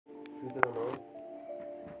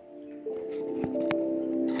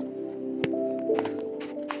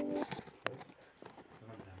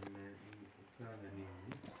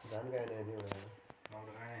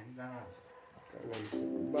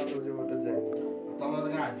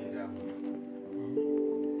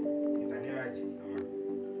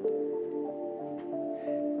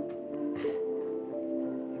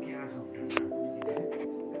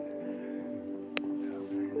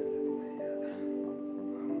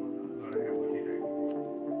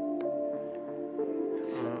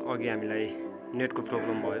अघि हामीलाई नेटको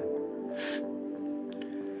प्रब्लम भयो।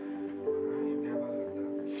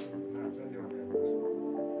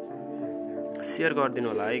 शेयर गरिदिनु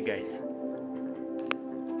होला है गाइज।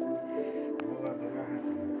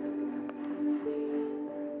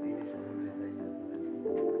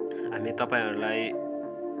 हामी तपाईहरुलाई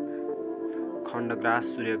खण्डग्रास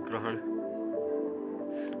सूर्यग्रहण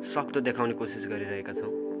सक्दो देखाउने कोसिस गरिरहेका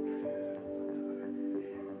छौं।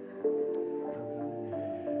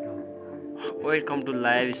 Welcome to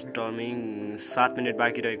live streaming. 7 minute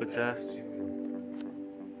बाँकी रहेको छ।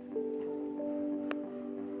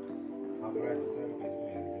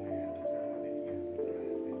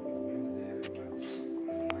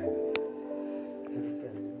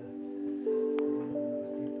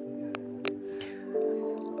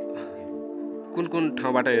 कुन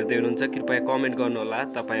ठाउँबाट हेर्दै हुनुहुन्छ कृपया कमेन्ट गर्नु होला।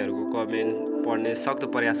 तपाईहरुको कमेन्ट पढ्ने सक्दो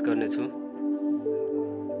प्रयास गर्नेछु।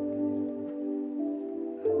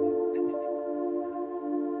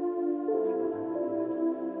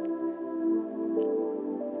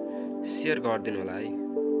 शेयर गरिदिनु होला है।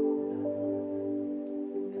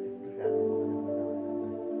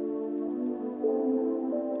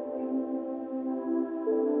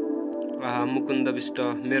 मुकुन्द विष्ट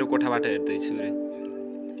मेरो कोठाबाट हेर्दै छु रे।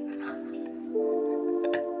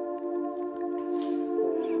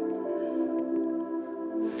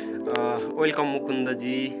 वेलकम मुकुन्द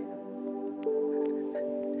जी।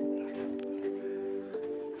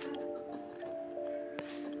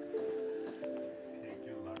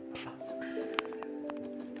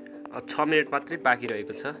 अब 6 मिनेट मात्रै बाँकी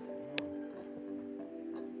रहेको छ।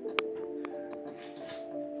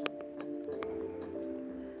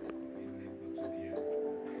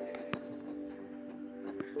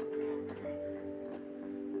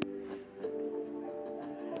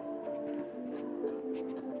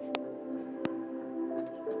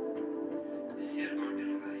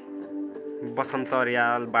 बसन्त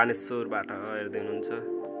रियाल बानेश्वरबाट हेर्दै हुनुहुन्छ।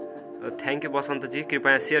 थ्यांक यू बसन्त जी।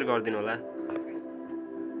 कृपया शेयर गरिदिनु होला।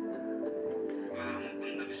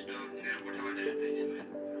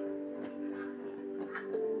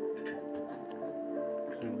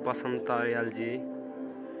 बसन्त रियाल जी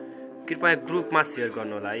कृपया ग्रुपमा शेयर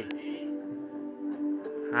गर्नु होला है।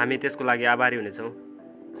 हामी त्यसको लागि आभारी हुनेछौं।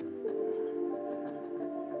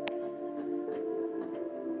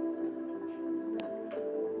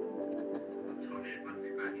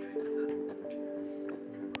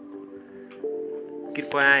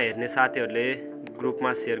 कृपया हेर्ने साथीहरुले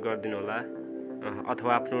ग्रुपमा शेयर गरिदिनु होला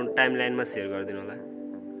अथवा आफ्नो टाइमलाइनमा शेयर गरिदिनु होला।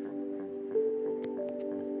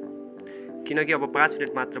 किनकि अब 5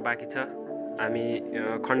 मिनेट मात्र बाँकी छ। हामी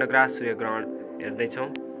खण्डग्रास सूर्यग्रहण हेर्दै छौं।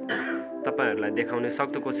 तपाईहरुलाई देखाउने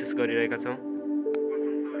सक्दो कोसिस गरिरहेका छौं।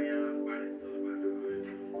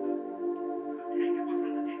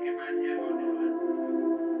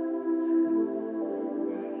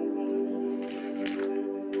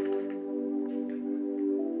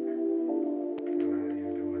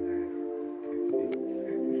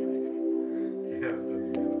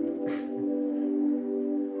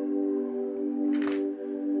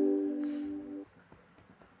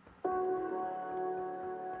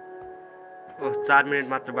 ओ 4 मिनेट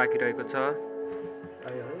मात्र बाँकी रहेको छ।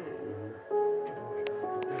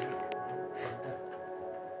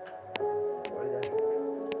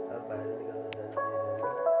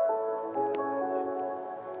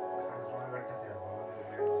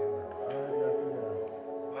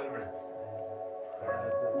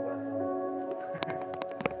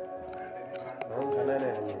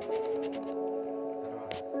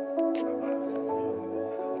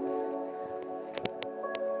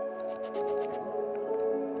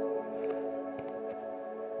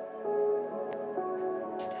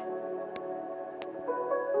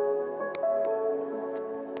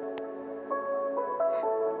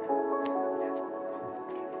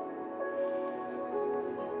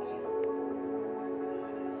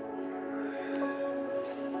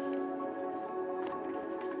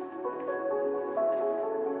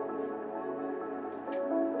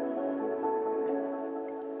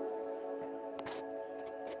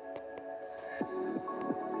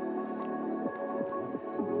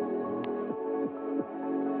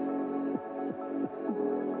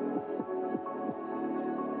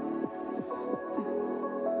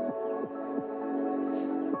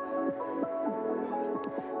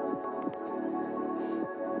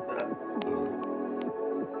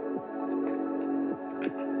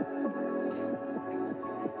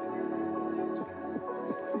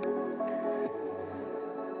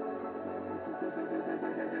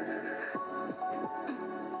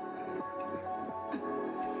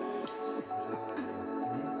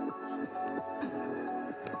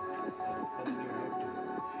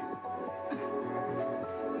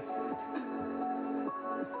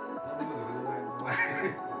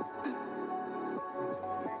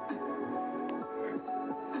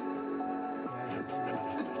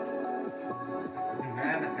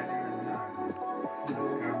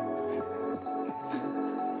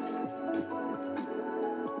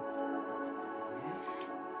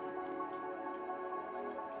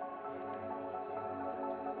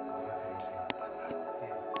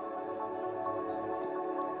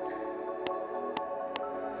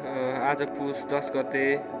 आज पुस 10 गते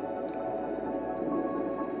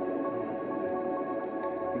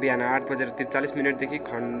बिहान 8:43 देखि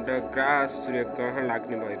खण्डग्रास सूर्यग्रहण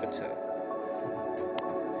लाग्ने भएको छ।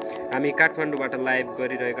 हामी काठमाडौँबाट लाइभ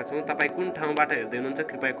गरिरहेका छौँ। तपाईँ कुन ठाउँबाट हेर्दै हुनुहुन्छ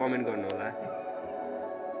कृपया कमेन्ट गर्नुहोला।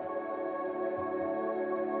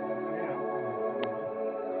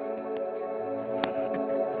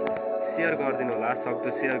 सेयर गरिदिनु होला, सक्दो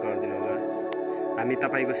सेयर गरिदिनु होला। हामी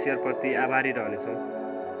तपाईँको सेयरप्रति आभारी रहनेछौँ।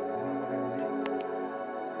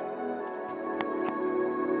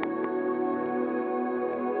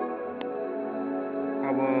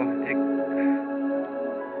 अब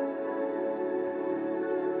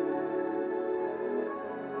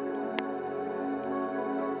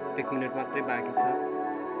एक मिनट मात्रै बाँकी छ।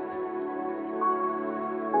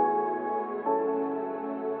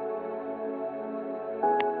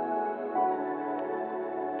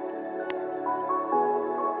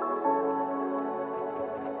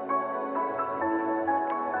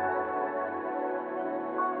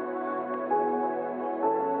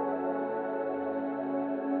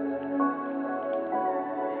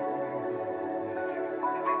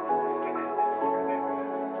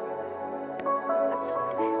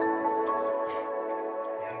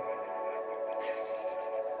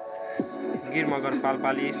 गिर मगर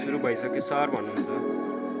पालपाली सुरु भइसक्यो सर भन्नुहुन्छ।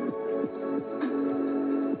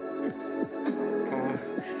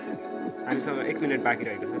 हामीसँग 1 मिनट बाँकी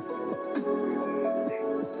रहेको छ।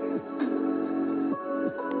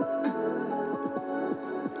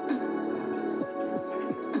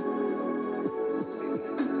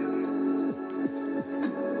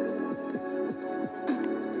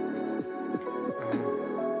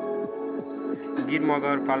 गिर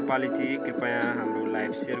मगर पालपालीजी कृपया हाम्रो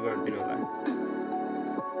लाइभ सेयर गरिदिनु होला।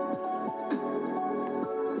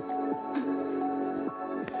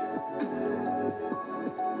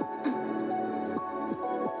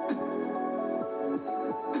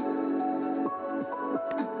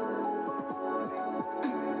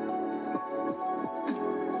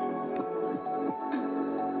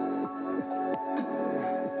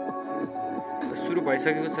 सुरु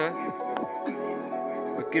भइसकेको छ,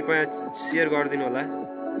 कृपया सेयर गरिदिनु होला।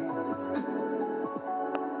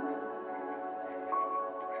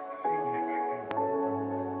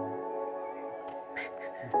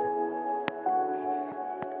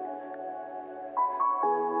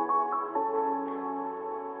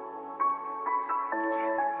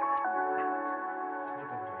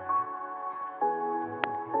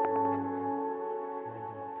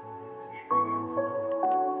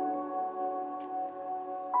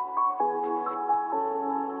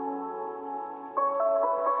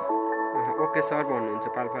 ओके सर भन्नुहुन्छ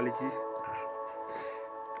पालपालीजी।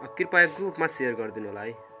 कृपया ग्रुपमा सेयर गरिदिनु होला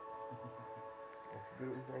है।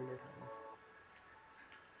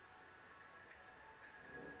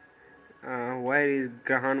 वायर इज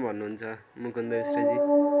ग्रहण भन्नुहुन्छ मुकुन्द श्रेजी।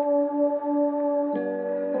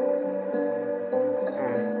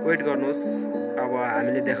 वेट गर्नुहोस्, अब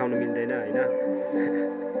हामीले देखाउनु मिल्दैन होइन,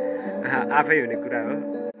 आफै हुने कुरा हो।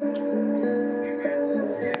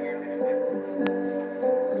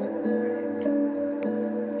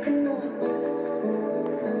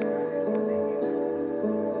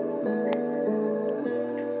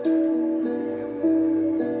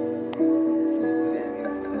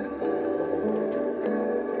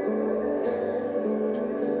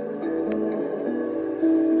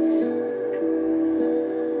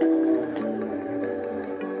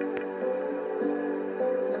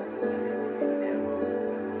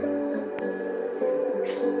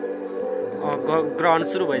 ग्रहण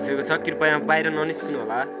सुरु भइसकेको छ, कृपया बाहिर ननिस्किनु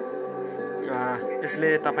होला। यसले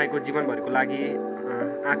तपाईँको जीवनभरिको लागि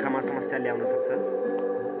आँखामा समस्या ल्याउन सक्छ।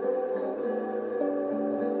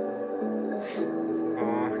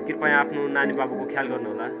 कृपया आफ्नो नानी बाबुको ख्याल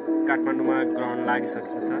गर्नुहोला। काठमाडौँमा ग्रहण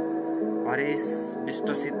लागिसकेको छ। हरेश विष्ट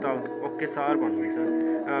शीतल ओके सर भन्नुहुन्छ।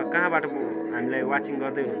 कहाँबाट हामीलाई वाचिङ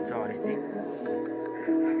गर्दै हुनुहुन्छ हरेशजी?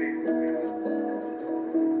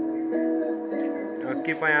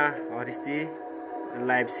 कृपया हरिशजी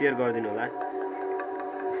लाइभ सेयर गरिदिनु होला।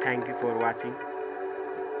 Thank you for watching.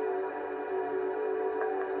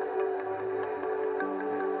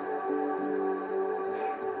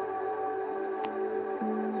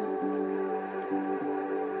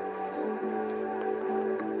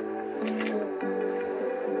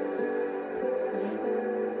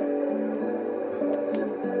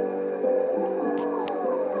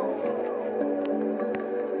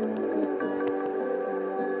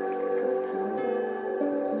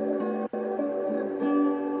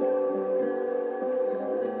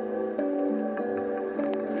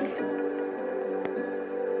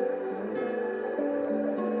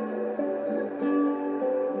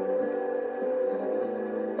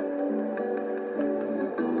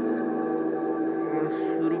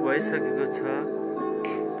 भइसकेको छ।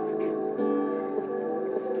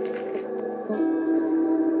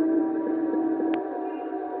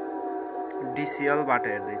 डिसिएलबाट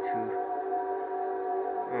हेर्दैछु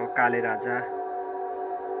काले राजा।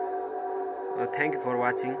 Thank you for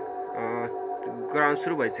watching. Ground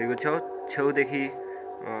सुरु भइसकेको छ। छेउदेखि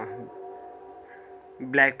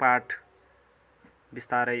ब्ल्याक पार्ट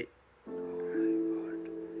बिस्तारै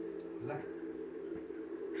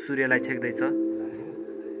सूर्यलाई छेक्दैछ।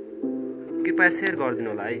 कृपया सेयर गरिदिनु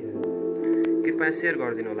होला है, कृपया सेयर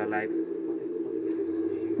गरिदिनु होला लाइभ।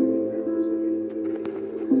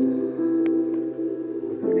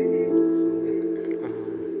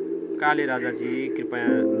 काले राजाजी कृपया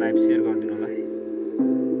लाइभ सेयर गरिदिनु होला।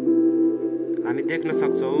 हामी देख्न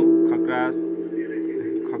सक्छौँ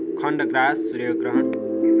खण्डग्रास सूर्यग्रहण।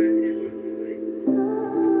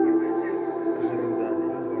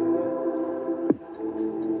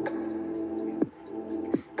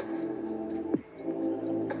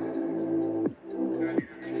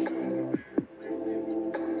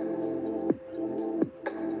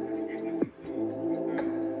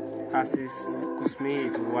 आशिष Kusmi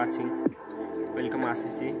is watching. Welcome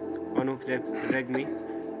Ashish G. Anup Regmi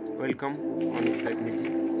welcome Anup Regmi जी।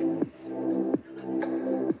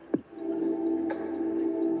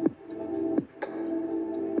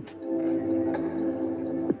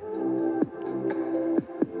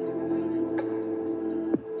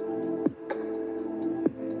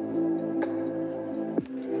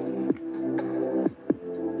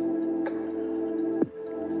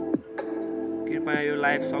 कृपया यो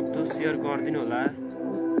लाइभ सक्दो सेयर गरिदिनु होला।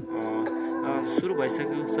 सुरु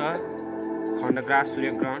भइसकेको छ खण्डग्रास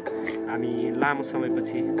सूर्यग्रहण। हामी लामो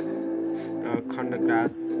समयपछि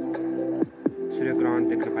खण्डग्रास सूर्यग्रहण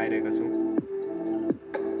देख्न पाइरहेका छौँ।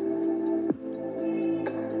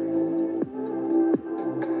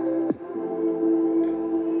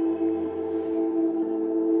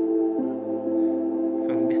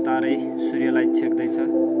 बिस्तारै सूर्यलाई छेक्दैछ।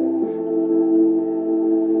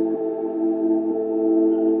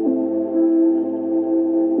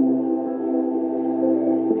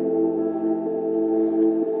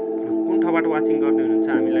 वाचिङ गर्दै हुनुहुन्छ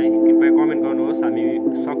हामीलाई कृपया कमेन्ट गर्नुहोस्। हामी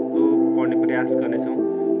सक्दो पढ्ने प्रयास गर्नेछौँ।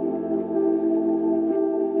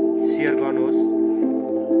 सेयर गर्नुहोस्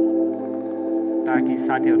ताकि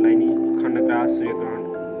साथीहरूलाई नि खण्डग्रास सूर्यग्रहण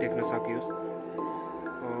देख्न सकियोस्।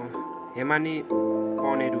 हेमानी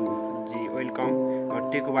पनेरू जी वेलकम।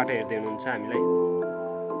 टेकोबाट हेर्दै हुनुहुन्छ हामीलाई।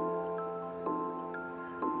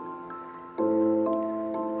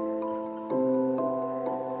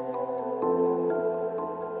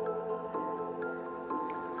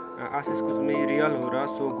 आशिष कुस्मी रियल हो र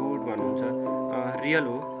सो गुड भन्नुहुन्छ। रियल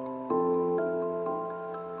हो।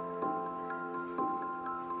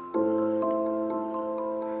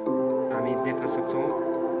 हामी देख्न सक्छौँ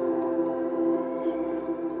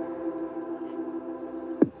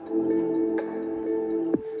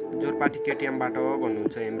जोरपाटी केटिएमबाट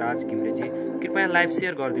भन्नुहुन्छ हेमराज घिम्रेजी। कृपया लाइभ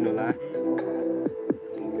सेयर गरिदिनु होला।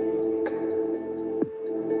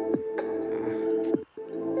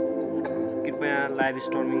 लाइभ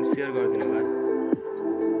स्ट्रिमिङ सेयर गरिदिनु होला।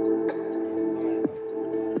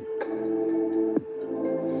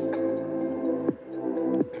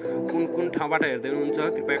 कुन ठाउँबाट हेर्दै हुनुहुन्छ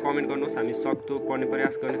कृपया कमेन्ट गर्नुहोस्। हामी सक्दो पढ्ने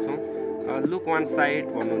प्रयास गर्नेछौँ। लुक वान साइड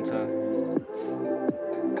भन्नुहुन्छ।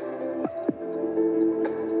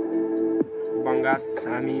 बङ्गास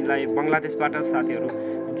हामीलाई बङ्गलादेशबाट साथीहरू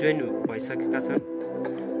जोइन भइसकेका छन्।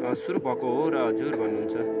 सुरु भएको हो र हजुर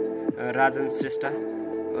भन्नुहुन्छ। राजन श्रेष्ठ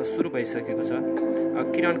सुरु भइसकेको छ।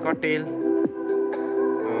 किरण कटेल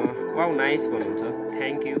वाउ नाइस भन्नुहुन्छ।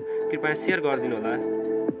 Thank you. कृपया सेयर गरिदिनु होला,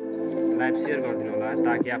 लाइभ सेयर गरिदिनु होला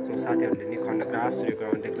ताकि आफ्नो साथीहरूले नि खण्डग्रास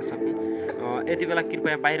सूर्यग्रहण देख्न सकुन्। यति बेला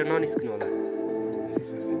कृपया बाहिर ननिस्किनु होला,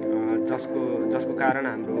 जसको कारण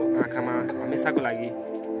हाम्रो आँखामा हमेसाको लागि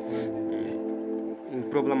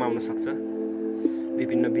प्रब्लम आउन सक्छ।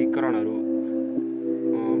 विभिन्न विकिरणहरू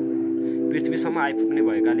पृथ्वीसम्म आइपुग्ने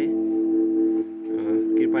भएकाले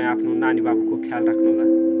कृपया आफ्नो नानी बाबुको ख्याल राख्नुहोला।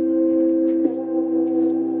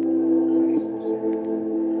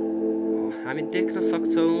 हामी देख्न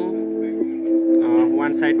सक्छौँ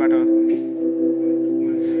वान साइडबाट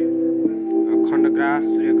खण्डग्रास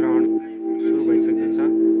सूर्यग्रहण सुरु भइसकेको छ।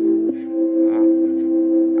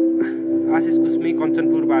 आशिष कुस्मी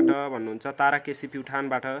कञ्चनपुरबाट भन्नुहुन्छ। तारा केसी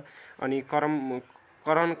प्युठानबाट अनि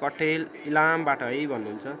करण कटेल इलामबाट है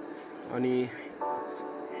भन्नुहुन्छ। अनि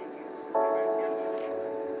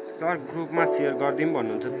सर ग्रुपमा सेयर गरिदिउँ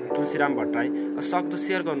भन्नुहुन्छ तुलसीराम भट्टराई। सक्दो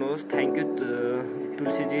सेयर गर्नुहोस्। Thank you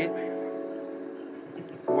तुलसीजी।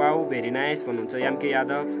 Wow very nice भन्नुहुन्छ। MK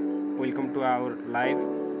Yadav welcome to our live.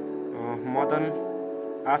 Madan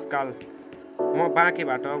आजकाल म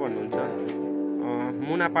बाँकेबाट भन्नुहुन्छ,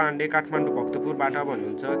 मुना पाण्डे काठमाडौँ भक्तपुरबाट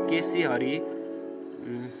भन्नुहुन्छ, केसी हरि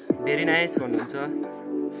भेरी नाइस भन्नुहुन्छ,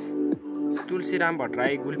 तुलसीराम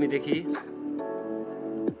भट्टराई गुल्मीदेखि,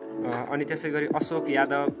 अनि त्यसै गरी अशोक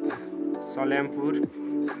यादव सल्यामपुर।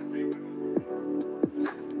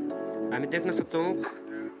 हामी देख्न सक्छौँ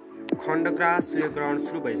खण्डग्रास सूर्यग्रहण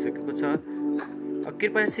सुरु भइसकेको छ।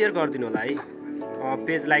 कृपया सेयर गरिदिनु होला है,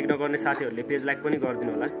 पेज लाइक नगर्ने साथीहरूले पेज लाइक पनि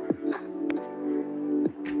गरिदिनु होला।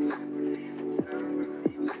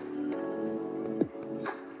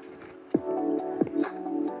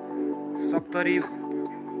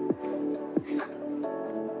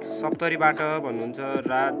 सप्तरीबाट भन्नुहुन्छ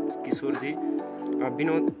राज किशोरजी,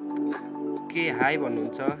 विनोद के हाई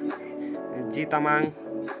भन्नुहुन्छ, जी तामाङ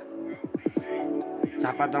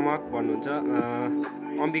झापादमक भन्नुहुन्छ,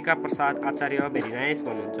 अम्बिका प्रसाद आचार्य भेरी नाइस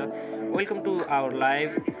भन्नुहुन्छ, welcome to our live.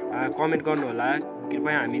 Comment गर्नुहोला,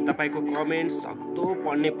 कृपया हामी तपाईँको कमेन्ट सक्दो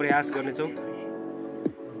पढ्ने प्रयास गर्नेछौँ।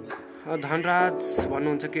 धनराज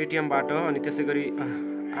भन्नुहुन्छ केटिएमबाट, अनि त्यसै गरी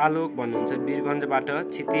आलोक भन्नुहुन्छ वीरगञ्जबाट,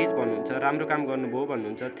 क्षितिज भन्नुहुन्छ राम्रो काम गर्नुभयो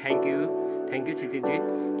भन्नुहुन्छ, थ्याङ्क यू क्षितिजी।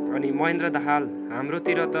 अनि महेन्द्र दाहाल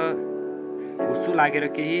हाम्रोतिर त हुस्सु लागेर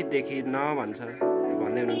केही देखिन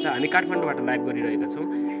भन्दै हुनुहुन्छ। हामी काठमाडौँबाट लाइभ गरिरहेका छौँ,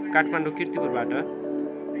 काठमाडौँ कीर्तिपुरबाट।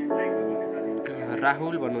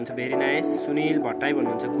 राहुल भन्नुहुन्छ भेरी नाइस, सुनिल भट्टाई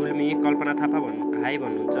भन्नुहुन्छ गुल्मी, कल्पना थापा हाई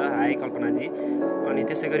भन्नुहुन्छ, हाई कल्पनाजी। अनि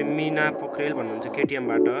त्यसै गरी मिना पोखरेल भन्नुहुन्छ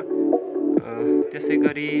केटिएमबाट, त्यसै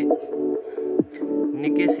गरी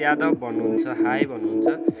निकेश यादव भन्नुहुन्छ हाई भन्नुहुन्छ,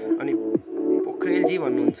 अनि पोखरेलजी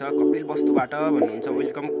भन्नुहुन्छ कपिल वस्तुबाट भन्नुहुन्छ,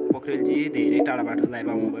 वेलकम पोखरेलजी, धेरै टाढाबाट लाइभ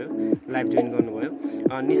आउनुभयो, लाइभ जोइन गर्नुभयो।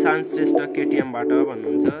 निशान्त श्रेष्ठ केटिएमबाट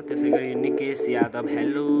भन्नुहुन्छ, त्यसै गरी निकेश यादव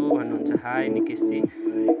हेलो भन्नुहुन्छ, हाई निकेशजी,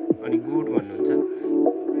 अनि गुड भन्नुहुन्छ।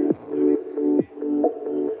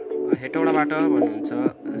 हेटौडाबाट भन्नुहुन्छ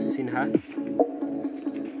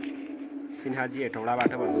सिन्हाजी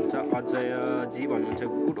हेटौडाबाट भन्नुहुन्छ, अजयजी भन्नुहुन्छ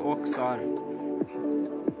good work sir,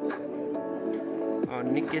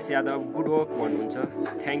 Nikesh Yadav good work भन्नुहुन्छ,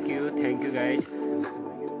 थ्याङ्क यू गाइज।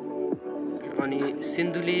 अनि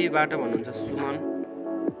सिन्धुलीबाट भन्नुहुन्छ सुमन,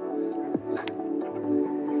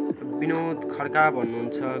 विनोद खड्का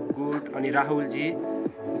भन्नुहुन्छ गुड, अनि राहुलजी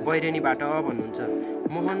बैरेनीबाट भन्नुहुन्छ,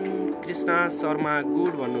 मोहन कृष्ण शर्मा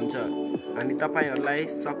गुड भन्नुहुन्छ। हामी तपाईँहरूलाई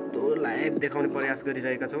सक्दो लाइभ देखाउने प्रयास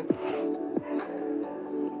गरिरहेका छौँ,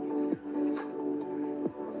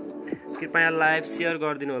 कृपया लाइभ सेयर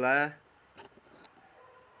गरिदिनु होला।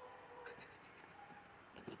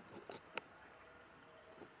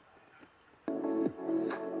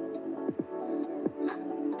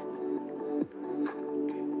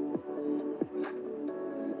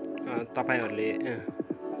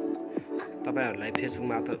 तपाईँहरूलाई फेसबुक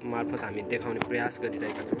मार्फत हामी देखाउने प्रयास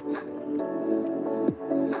गरिरहेका छौँ।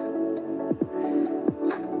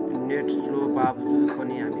 नेट स्लो बावजुद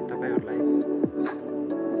पनि हामी तपाईँहरूलाई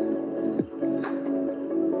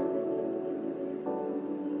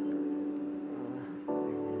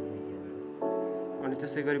अनि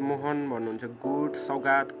त्यसै गरी मोहन भन्नुहुन्छ गुड,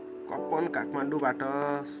 सौगात कपन काठमाडौँबाट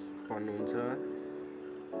भन्नुहुन्छ,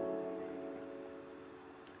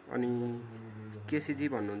 अनि केसीजी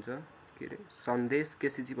भन्नुहुन्छ के अरे सन्देश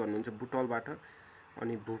केसीजी भन्नुहुन्छ बुटलबाट,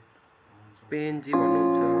 अनि भूपेनजी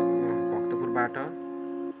भन्नुहुन्छ भक्तपुरबाट,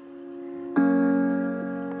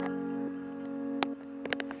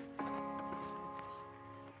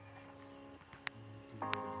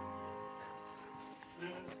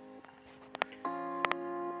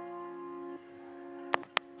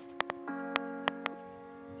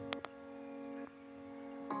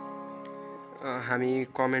 हामी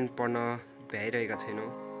कमेन्ट पढ्न भ्याइरहेका छैनौँ।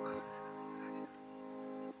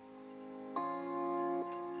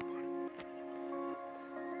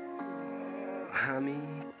 हामी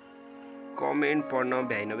कमेन्ट पढ्न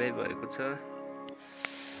भ्याइ नभ्याइ भएको छ,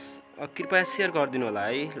 कृपया सेयर गरिदिनु होला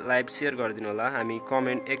है, लाइभ सेयर गरिदिनु होला। हामी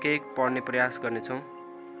कमेन्ट एक एक पढ्ने प्रयास गर्नेछौँ।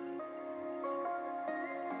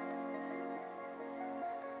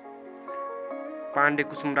 पाण्डे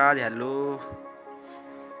कुसुमराज हेलो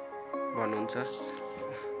भन्नुहुन्छ,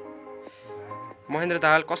 महेन्द्र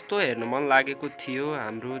दाहाल कस्तो हेर्न मन लागेको थियो,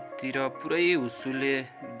 हाम्रोतिर पुरै हुस्सुले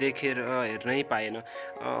देखेर हेर्नै पाएन।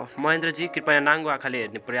 महेन्द्रजी कृपया नाङ्गो आँखाले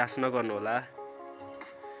हेर्ने प्रयास नगर्नुहोला।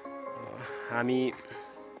 हामी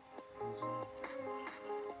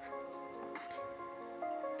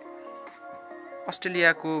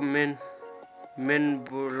अस्ट्रेलियाको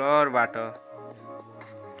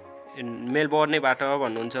मेलबर्नबाट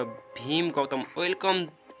भन्नुहुन्छ भीम गौतम, वेलकम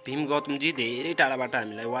भीम गौतमजी, धेरै टाढाबाट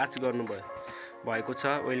हामीलाई वाच गर्नुभएको छ,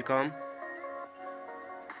 वेलकम।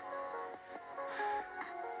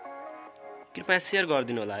 कृपया सेयर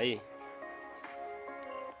गरिदिनु होला है।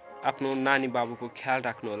 आफ्नो नानी बाबुको ख्याल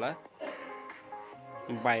राख्नु होला।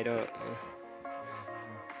 बाहिर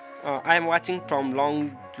आई एम वाचिङ फ्रम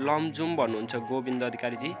लमजुम भन्नुहुन्छ गोविन्द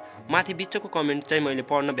अधिकारीजी। माथि बिचको कमेन्ट चाहिँ मैले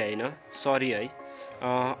पढ्न भ्याइनँ, सरी है।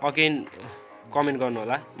 अगेन कमेन्ट गर्नु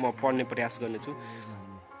होला, म पढ्ने प्रयास गर्नेछु।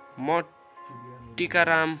 म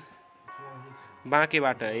टिकाराम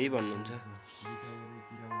बाँकेबाट है भन्नुहुन्छ,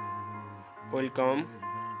 welcome.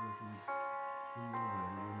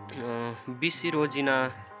 BC Rojina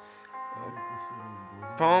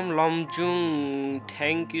from Lamjung,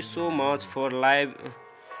 thank you so much for live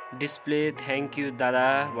display, thank you दादा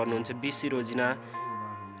भन्नुहुन्छ BC Rojina.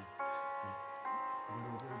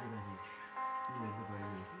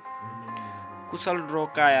 Kushal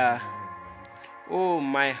Rokaya oh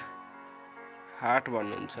my heart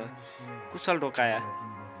भन्नुहुन्छ कुशल Rokaya,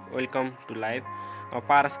 welcome to live.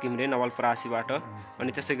 Paras घिम्रे नवलपरासीबाट,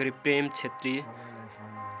 अनि त्यसै गरी प्रेम Chhetri,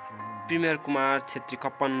 premier Kumar Chhetri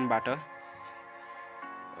कप्पनबाट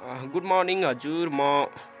good morning हजुर, म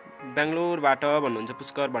बेङ्गलोरबाट भन्नुहुन्छ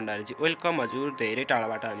पुष्कर भण्डारीजी, वेलकम हजुर। धेरै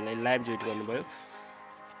टाढाबाट हामीलाई लाइभ जोइन गर्नुभयो।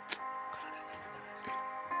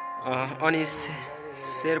 अनि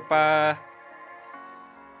शेर्पा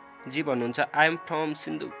जी भन्नुहुन्छ I am from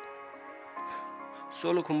Sindhu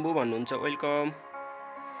Solukhumbu भन्नुहुन्छ, वेलकम।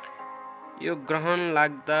 यो ग्रहण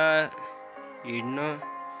लाग्दा हिँड्न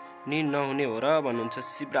नि नहुने हो र भन्नुहुन्छ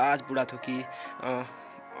शिवराज बुढाथोकी।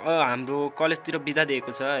 हाम्रो कलेजतिर बिदा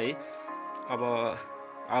दिएको छ है, अब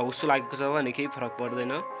हुस्सो लागेको छ भने केही फरक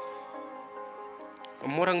पर्दैन।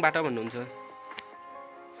 मोरङबाट भन्नुहुन्छ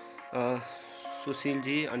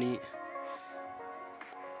सुशीलजी। अनि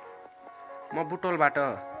म बुटोलबाट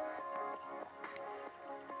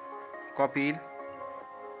Kapil,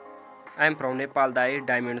 I am from Nepal दाई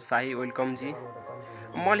डायमन्ड शाही, वेलकम जी।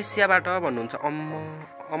 मलेसियाबाट भन्नुहुन्छ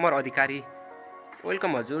अमर अधिकारी,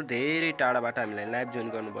 वेलकम हजुर। धेरै टाढाबाट हामीलाई लाइभ जोइन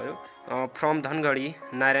गर्नुभयो। फ्रम धनगढी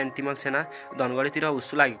नारायण तिमल सेना, धनगढीतिर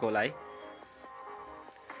हुस्सो लागेको होला है,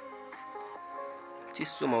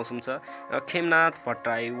 चिसो मौसम छ। खेमनाथ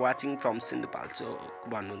भट्टराई वाचिङ फ्रम सिन्धुपाल्चोक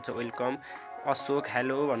भन्नुहुन्छ, वेलकम। अशोक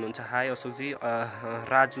हेलो भन्नुहुन्छ, हाई अशोकजी।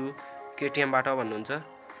 राजु केटिएमबाट भन्नुहुन्छ,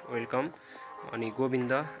 वेलकम। अनि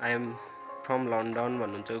Govind I am from London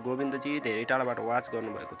भन्नुहुन्छ, गोविन्दजी धेरै टाढाबाट वाच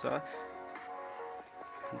गर्नुभएको छ,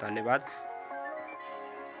 धन्यवाद।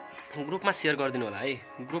 ग्रुपमा सेयर गरिदिनु होला है,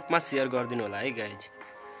 ग्रुपमा सेयर गरिदिनु होला है गाइज।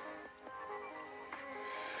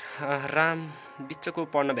 राम बिचको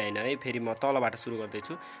पढ्न भ्याइन है, फेरि म तलबाट सुरु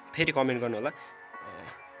गर्दैछु, फेरि कमेन्ट गर्नु होला।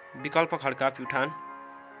 विकल्प खड्का प्युठान,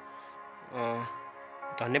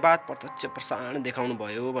 धन्यवाद प्रत्यक्ष प्रसारण देखाउनु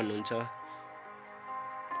भयो भन्नुहुन्छ।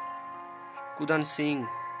 कुदन सिंह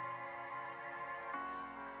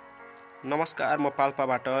नमस्कार, म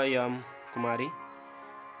पाल्पाबाट यम कुमारी।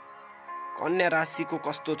 कन्या राशिको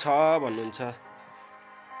कस्तो छ भन्नुहुन्छ।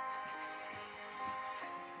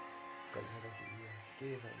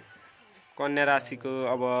 कन्या राशिको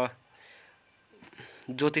अब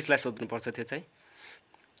ज्योतिषलाई सोध्नुपर्छ, त्यो चाहिँ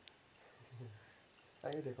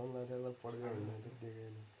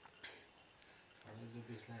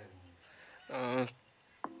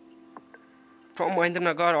फ्रम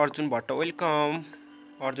महेन्द्रनगर अर्जुन भट्ट, वेलकम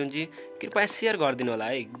अर्जुनजी। कृपया सेयर गरिदिनु होला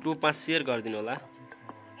है, ग्रुपमा सेयर गरिदिनु होला।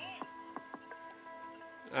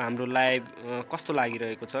 हाम्रो लाइभ कस्तो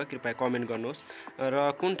लागिरहेको छ कृपया कमेन्ट गर्नुहोस्, र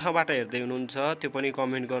कुन ठाउँबाट हेर्दै हुनुहुन्छ त्यो पनि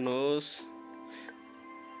कमेन्ट गर्नुहोस्।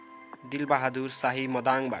 दिलबहादुर शाही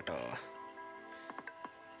मदाङबाट,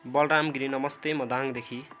 बलराम गिरी नमस्ते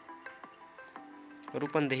मदाङदेखि।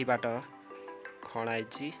 रूपन्देहीबाट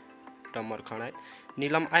खडाइजी Dambar खडाइ।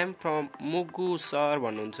 Nilam I am from Mugu sir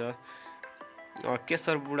भन्नुहुन्छ।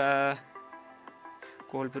 केशर बुढा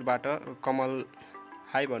कोहलपुरबाट कमल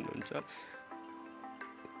हाई भन्नुहुन्छ,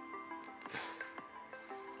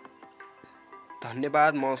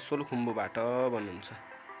 धन्यवाद। म सोलुखुम्बुबाट भन्नुहुन्छ।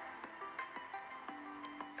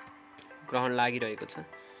 ग्रहण लागिरहेको छ,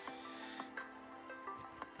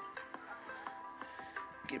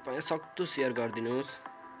 कृपया सक्दो सेयर गरिदिनुहोस्,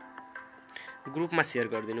 ग्रुपमा सेयर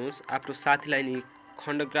गरिदिनुहोस्। आफ्नो साथीलाई नि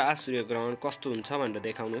खण्डग्रास सूर्यग्रहण कस्तो हुन्छ भनेर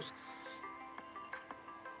देखाउनुहोस्।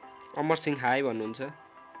 अमर सिंह हाई भन्नुहुन्छ।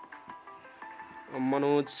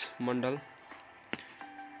 मनोज मण्डल,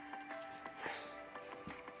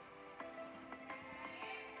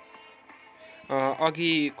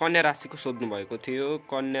 अघि कन्या राशिको सोध्नु भएको थियो।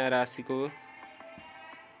 कन्या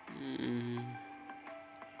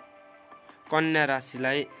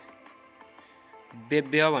राशिलाई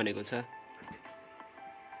बेब्य भनेको छ।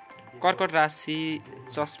 कर्कट राशि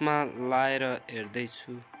चस्मा लाएर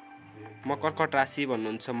हेर्दैछु, म कर्कट राशि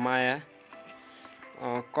भन्नुहुन्छ माया।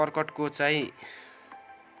 कर्कटको चाहिँ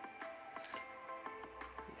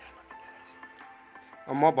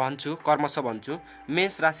म भन्छु कर्मश भन्छु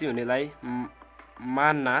मेष राशि हुनेलाई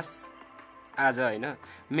माननाश आज हैन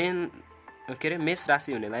मेष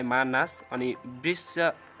राशि हुनेलाई माननाश अनि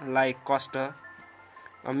वृषलाई कष्ट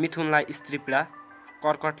मिथुनलाई स्त्री पीडा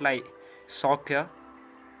कर्कटलाई सौख्य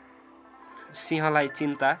सिंहलाई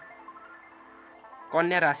चिन्ता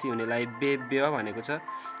कन्या राशि हुनेलाई व्यय भनेको छ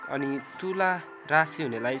अनि तुला राशि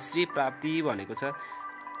हुनेलाई श्री प्राप्ति भनेको छ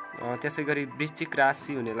त्यसै गरी वृश्चिक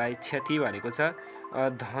राशि हुनेलाई क्षति भनेको छ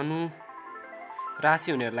धनु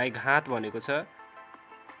राशि हुनेहरूलाई घात भनेको छ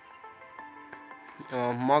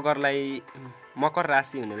मकर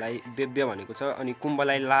राशि हुनेलाई व्यय भनेको छ अनि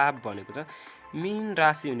कुम्भलाई लाभ भनेको छ मीन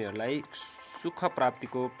राशि हुनेहरूलाई सुख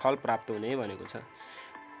प्राप्तिको फल प्राप्त हुने भनेको छ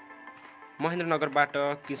महेन्द्रनगरबाट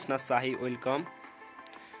कृष्ण शाही वेलकम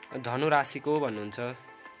धनु राशिको भन्नुहुन्छ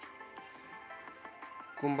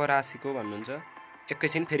कुम्भ राशिको भन्नुहुन्छ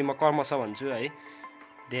एकैछिन फेरि म कर्मश भन्छु है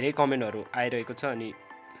धेरै कमेन्टहरू आइरहेको छ अनि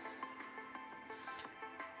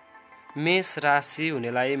मेष राशि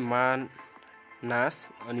हुनेलाई मान नाश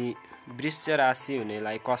अनि वृष राशि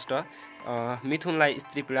हुनेलाई कष्ट मिथुनलाई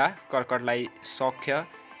स्त्री पीडा कर्कटलाई सौख्य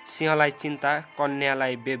सिंहलाई चिन्ता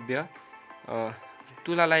कन्यालाई व्यय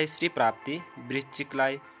तुलालाई श्री प्राप्ति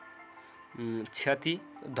वृश्चिकलाई क्षति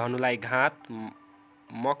धनुलाई घात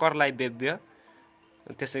मकरलाई व्यय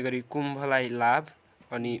त्यसै गरी कुम्भलाई लाभ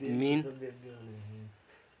अनि मीन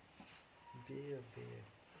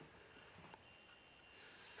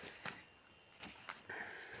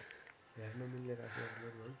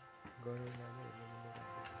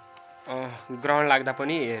ग्रहण लाग्दा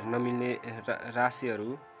पनि हेर्न मिल्ने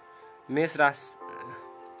राशिहरू मेष राशि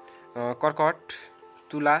कर्कट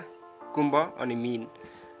तुला कुम्भ अनि मीन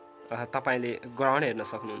तपाईले ग्रहण हेर्न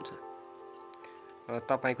सक्नुहुन्छ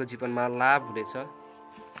तपाईको जीवनमा लाभ हुनेछ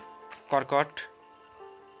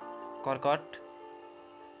कर्कट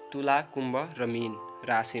तुला कुम्भ र मीन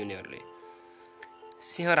राशि हुनेहरूले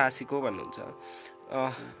सिंह राशिको भन्नुहुन्छ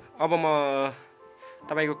अब म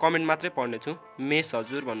तपाईको कमेन्ट मात्रै पढ्ने छु मेष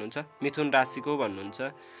हजुर भन्नुहुन्छ मिथुन राशिको भन्नुहुन्छ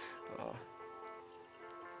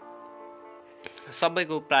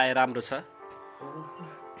सबैको प्राय राम्रो छ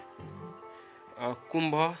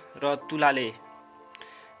कुम्भ र तुलाले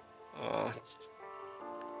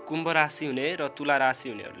कुम्भ राशि हुने र तुला राशि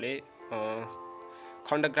हुनेहरूले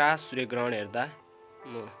खण्डग्रास सूर्यग्रहण हेर्दा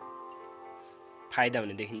फाइदा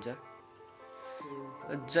हुने देखिन्छ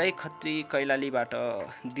जय खत्री कैलालीबाट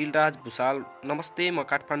दिलराज भुषाल नमस्ते म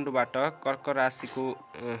काठमाडौँबाट कर्क राशिको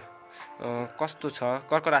कस्तो छ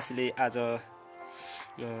कर्क राशिले आज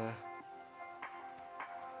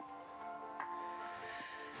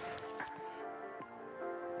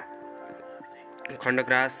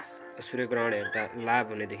खण्डग्रास सूर्यग्रहण हेर्दा लाभ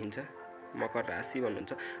हुने देखिन्छ मकर राशि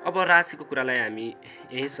भन्नुहुन्छ अब राशिको कुरालाई हामी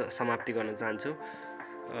यही समाप्ति गर्न चाहन्छौँ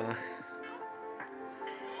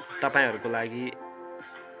तपाईहरुको लागि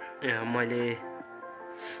मैले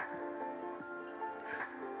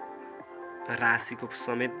राशिको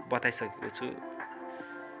समेत बताइसकेको छु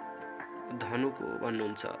धनुको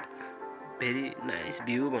भन्नुहुन्छ भेरी नाइस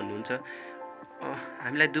भ्यू भन्नुहुन्छ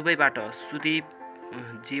हामीलाई दुबईबाट सुदीप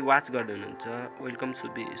जी वाच गर्दै हुनुहुन्छ वेलकम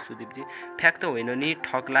सुदीप जी फ्याक त होइन नि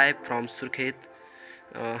thug life from Surkhet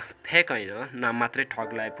fake होइन नाम मात्रै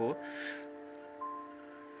ठग लाइफ हो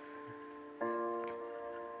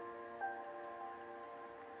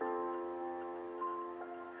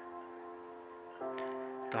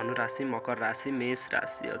धनु राशि मकर राशि मेष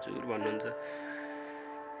राशि हजुर भन्नुहुन्छ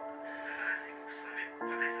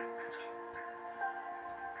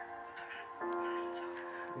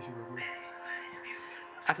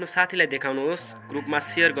आफ्नो साथीलाई देखाउनुहोस् ग्रुपमा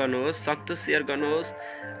शेयर गर्नुहोस् सक्दो शेयर गर्नुहोस्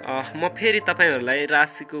म फेरि तपाईहरुलाई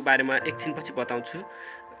राशिको बारेमा एकछिनपछि बताउँछु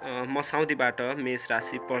म साउदीबाट मेष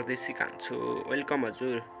राशि परदेशी कान्छु वेलकम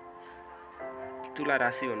हजुर तुला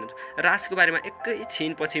राशि भन्नुहुन्छ राशिको बारेमा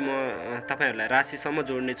एकैछिनपछि म तपाईहरुलाई राशिसम्म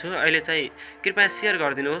जोड्ने छु अहिले चाहिँ कृपया शेयर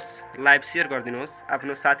गरिदिनुहोस् लाइभ शेयर गरिदिनुहोस्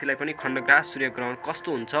आफ्नो साथीलाई पनि खण्डग्रास सूर्यग्रहण कस्तो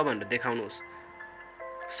हुन्छ भनेर देखाउनुहोस्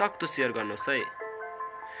सक्दो शेयर गर्नुहोस् है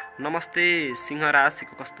नमस्ते सिंह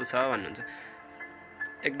राशिको कस्तो छ भन्नुहुन्छ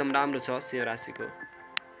एकदम राम्रो छ सिंह राशिको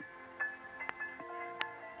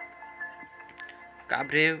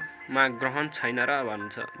काभ्रेमा ग्रहण छैन र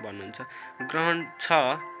भन्नुहुन्छ ग्रहण छ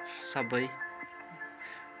सबै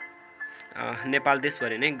नेपाल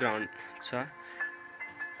देशभरि नै ग्रहण छ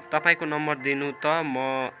तपाईको नम्बर दिनु त म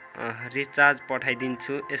रिचार्ज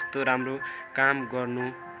पठाइदिन्छु यस्तो राम्रो काम गर्नु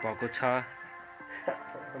भएको छ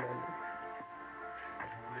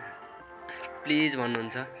प्लिज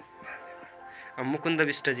भन्नुहुन्छ मुकुन्द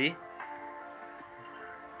विष्टजी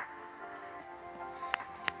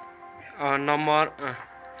नम्बर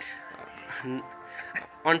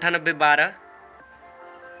 9812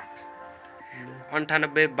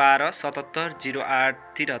 98 12 77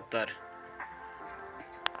 08 73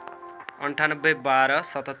 98 12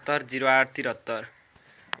 77 08 73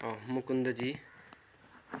 मुकुन्दजी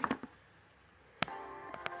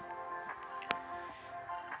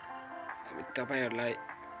तपाईहरुलाई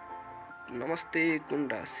नमस्ते कुन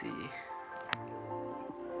राशि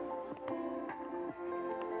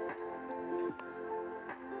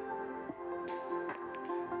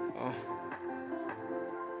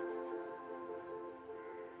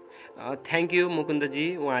थ्यांक यू मुकुन्दजी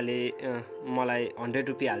उहाँले मलाई 100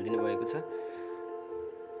 रुपैयाँ हाल्दिनु भएको छ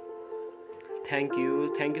थ्यांक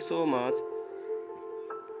यू सो मच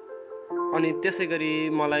अनि त्यसैगरी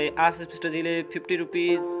मलाई आशिष विष्टजीले 50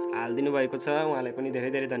 रुपैयाँ हाल्दिनु भएको छ उहाँलाई पनि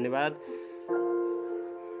धेरै धेरै धन्यवाद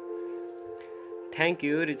थ्यांक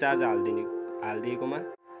यू रिचार्ज हाल्दिएकोमा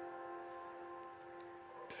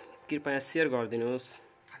कृपया शेयर गरिदिनुहोस्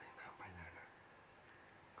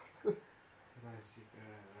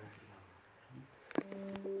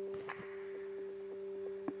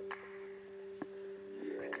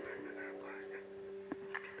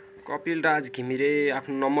कपिल राज घिमिरे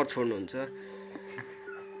आफ्नो नम्बर छोड्नुहुन्छ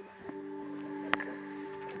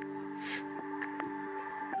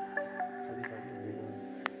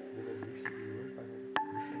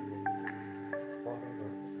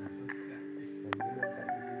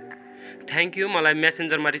थ्यांक यू मलाई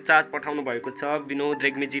मेसेन्जरमा रिचार्ज पठाउनु भएको छ Vinod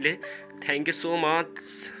रेग्मीजीले thank you so much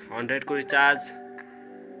 100 को रिचार्ज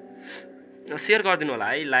शेयर गरिदिनु होला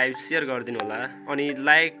है लाइभ शेयर गरिदिनु होला अनि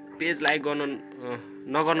पेज लाइक गर्न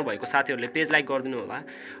नगर्नु भएको साथीहरुले पेज लाइक गरिदिनु होला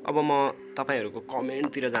अब म तपाईहरुको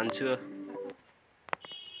कमेन्टतिर जान्छु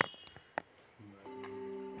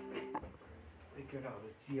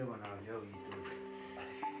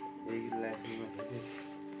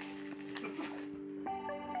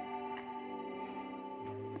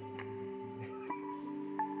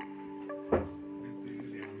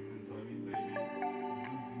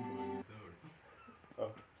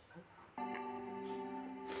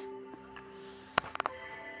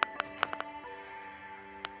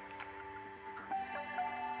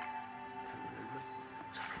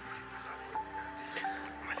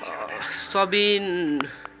सबिन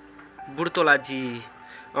बुर्तोलाजी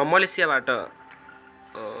मलेसियाबाट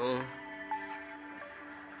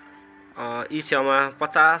इस्यामा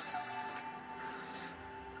 50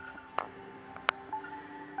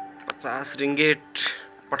 रिङ्गेट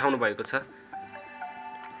पठाउनु भएको छ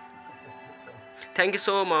thank you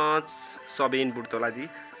so much Sabin बुर्तोलाजी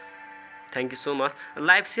thank you so much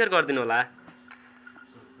live share गरिदिनु होला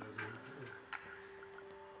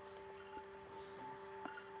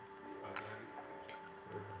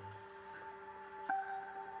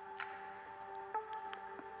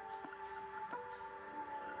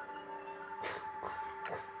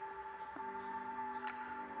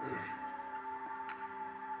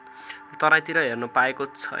तराईतिर हेर्न पाएको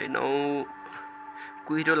छैनौ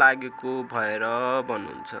कुहिरो लागेको भएर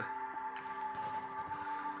भन्नुहुन्छ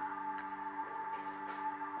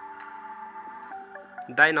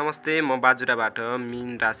दाइ नमस्ते म बाजुराबाट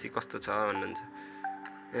मीन राशि कस्तो छ भन्नुहुन्छ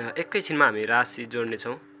एकैछिनमा हामी राशि जोड्ने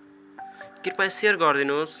छौं कृपया शेयर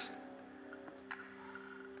गरिदिनुहोस्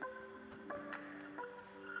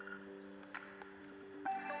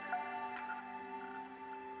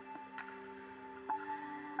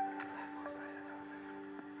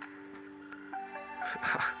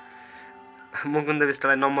मुकुन्द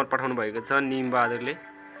विष्टलाई नम्बर पठाउनु भएको छ निम बहादुरले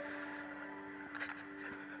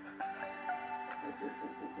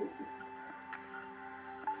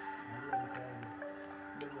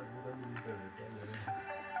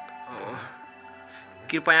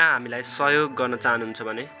कृपया हामीलाई सहयोग गर्न चाहनुहुन्छ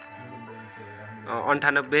भने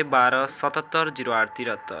 98 12 77 08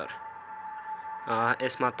 73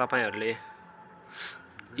 यसमा तपाईहरुले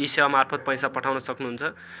ईशा मार्फत पैसा पठाउन सक्नुहुन्छ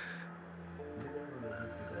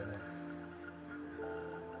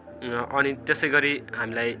अनि त्यसैगरी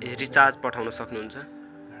हामीलाई रिचार्ज पठाउन सक्नुहुन्छ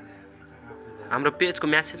हाम्रो पेजको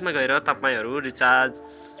मेसेजमा गएर तपाईहरु रिचार्ज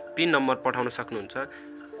पिन नम्बर पठाउन सक्नुहुन्छ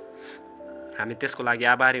हामी त्यसको लागि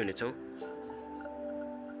आभारी हुनेछौं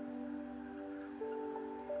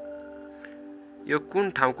यो कुन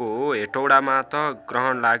ठाउँको हो हेटौडामा त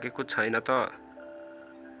ग्रहण लागेको छैन त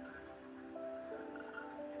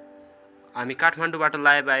हामी काठमाडौँबाट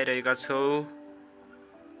लाइभ आइरहेका छौं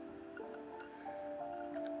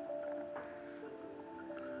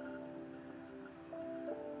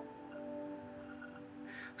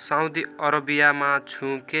साउदी अरबियामा छु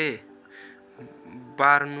के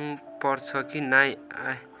बार्नु पर्छ कि नाइ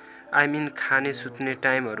आई मिन खाने सुत्ने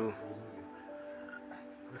टाइमहरु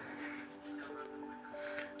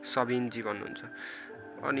सबिन जी भन्नुहुन्छ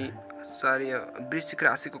अनि सरी वृश्चिक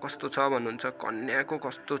राशिको कस्तो छ भन्नुहुन्छ, कन्याको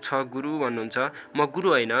कस्तो छ गुरु भन्नुहुन्छ। म गुरु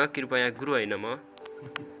होइन, कृपया गुरु होइन म।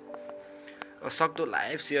 सक्दो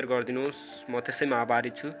लाइभ सेयर गरिदिनुहोस्, म त्यसैमा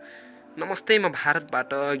आभारी छु। नमस्ते, म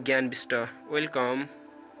भारतबाट ज्ञान विष्ट, वेलकम।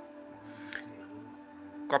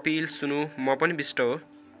 कपिल सुनु, म पनि विष्ट हो,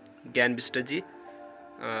 ज्ञान विष्टजी।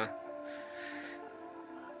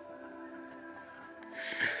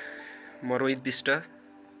 म रोहित विष्ट।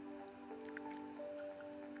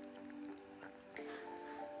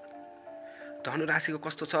 धनु राशिको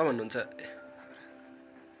कस्तो छ भन्नुहुन्छ।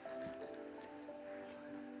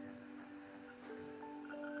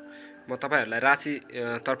 म तपाईहरुलाई राशि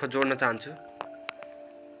तर्फ जोड्न चाहन्छु।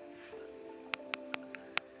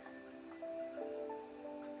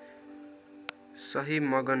 सही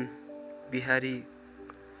मगन बिहारी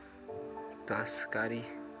दासकारी,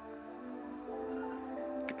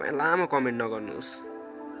 कृपया लामो कमेन्ट नगर्नुहोस्।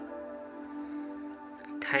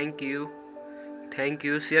 थ्याङ्क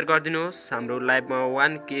यू सेयर गरिदिनुहोस्। हाम्रो लाइभमा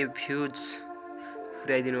 1K भ्युज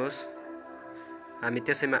पुर्याइदिनुहोस्, हामी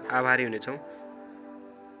त्यसैमा आभारी हुनेछौँ।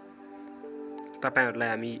 तपाईहरुलाई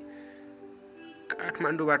हामी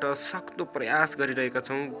काठमाडौँबाट सक्दो प्रयास गरिरहेका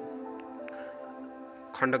छौँ,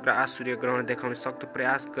 खण्डग्रास सूर्य ग्रहण देखाउने सक्दो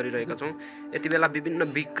प्रयास गरिरहेका छौँ। यति बेला विभिन्न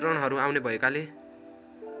विकिरणहरू आउने भएकाले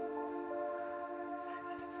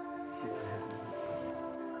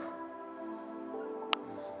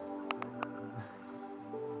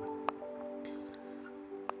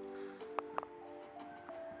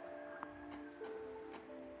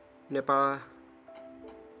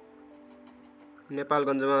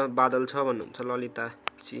नेपालगञ्जमा बादल छ भन्नुहुन्छ ललिता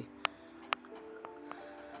जी।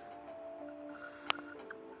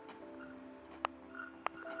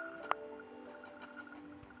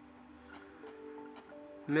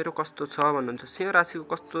 मेरो कस्तो छ भन्नुहुन्छ। सिंह राशिको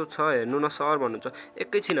कस्तो छ हेर्नु न सर भन्नुहुन्छ।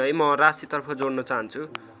 एकैछिन है, म राशितर्फ जोड्न चाहन्छु।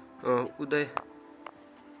 उदय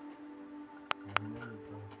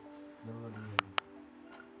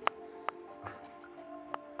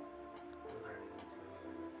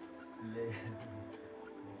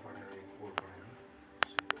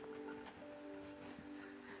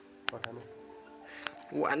पठाउनु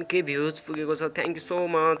 1K भ्युज पुगेको छ, thank you so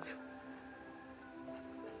much.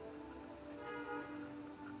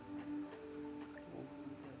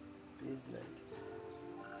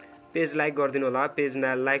 Page like गरिदिनु होला। पेज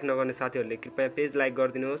लाइक नगर्ने साथीहरूले कृपया पेज लाइक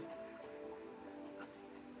गरिदिनुहोस्।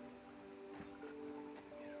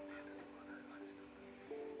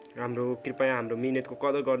 कृपया हाम्रो मिहिनेतको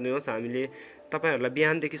कदर गरिदिनुहोस्। हामीले तपाईहरुलाई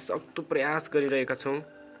बिहानदेखि सक्दो प्रयास गरिरहेका छौँ।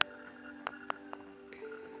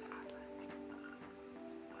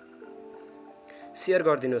 सेयर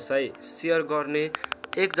गरिदिनुहोस् है। सेयर गर्ने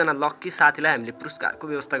एकजना लक्की साथीलाई हामीले पुरस्कारको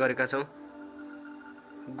व्यवस्था गरेका छौँ,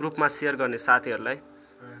 ग्रुपमा सेयर गर्ने साथीहरूलाई।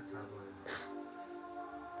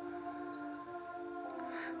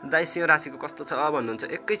 दाइ सिंह राशिको कस्तो छ भन्नुहुन्छ।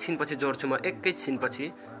 एकैछिनपछि जोड्छु म,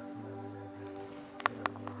 एकैछिनपछि।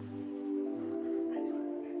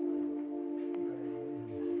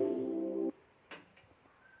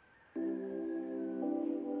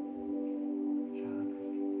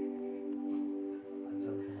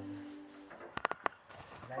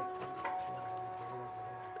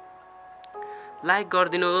 लाइक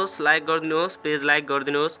गरिदिनुहोस्, पेज लाइक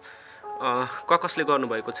गरिदिनुहोस्। कसले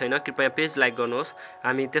गर्नुभएको छैन कृपया पेज लाइक गर्नुहोस्,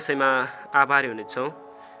 हामी त्यसैमा आभारी हुनेछौँ।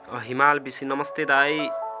 हिमाल बिसी नमस्ते दाई,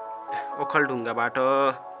 ओखलढुङ्गाबाट।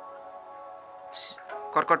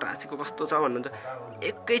 कर्कट राशिको कस्तो छ भन्नुहुन्छ।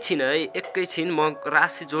 एकैछिन है, एकैछिन, म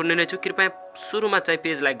राशि जोड्ने नै छु। कृपया सुरुमा चाहिँ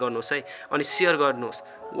पेज लाइक गर्नुहोस् है, अनि सेयर गर्नुहोस्।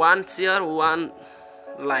 1 सेयर 1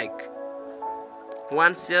 लाइक,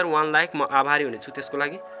 1 सेयर 1 लाइक, म आभारी हुनेछु त्यसको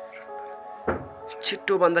लागि।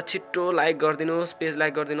 छिट्टोभन्दा छिट्टो लाइक गरिदिनुहोस्, पेज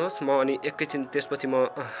लाइक गरिदिनुहोस्। म अनि एकैछिन त्यसपछि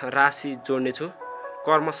म राशि जोड्ने छु,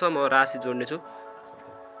 कर्मश म राशि जोड्ने छु।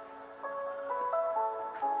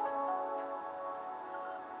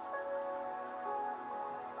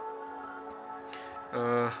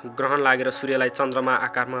 ग्रहण लागेर सूर्यलाई चन्द्रमा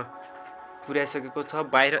आकारमा पुर्याइसकेको छ।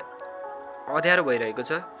 बाहिर अँध्यारो भइरहेको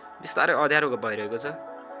छ, बिस्तारै अँध्यारो भइरहेको छ।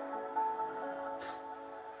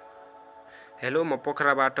 हेलो, म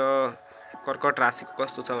पोखराबाट। कर्कट राशिको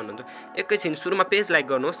कस्तो छ भन्नुहुन्छ। एकैछिन सुरुमा पेज लाइक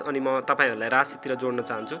गर्नुहोस्, अनि म तपाईहरुलाई राशितिर जोड्न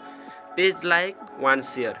चाहन्छु। पेज लाइक 1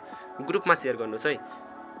 सेयर, ग्रुपमा सेयर गर्नुहोस् है।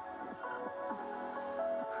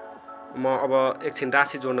 म अब एकछिन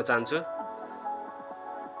राशि जोड्न चाहन्छु।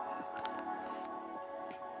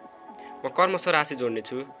 म कर्मश राशि जोड्ने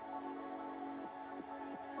छु।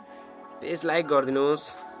 पेज लाइक गरिदिनुहोस्,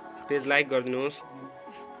 पेज लाइक गरिदिनुहोस्।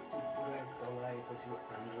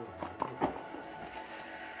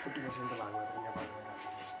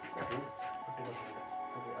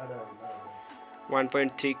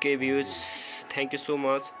 1.3K views. Thank you so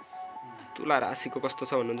much. तुला राशिको कस्तो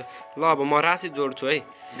छ भन्नुहुन्छ। ल अब म राशि जोड्छु है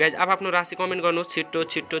गाइज। आफ्नो राशि कमेन्ट गर्नुहोस्, छिट्टो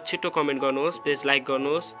छिट्टो छिट्टो कमेन्ट गर्नुहोस्, पेज लाइक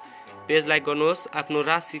गर्नुहोस्, आफ्नो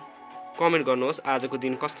राशि कमेन्ट गर्नुहोस्। आजको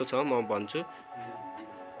दिन कस्तो छ म भन्छु।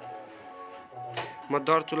 म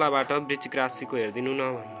दरचुलाबाट वृश्चिक राशिको हेरिदिनु न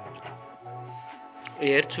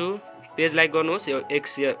हेर्छु। पेज लाइक गर्नुहोस्। एक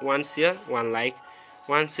share 1 share 1 like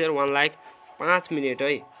 1 share 1 like 5 minute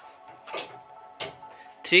है।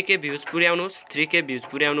 3K views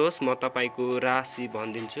पुर्याउनुहोस्। म तपाईको राशि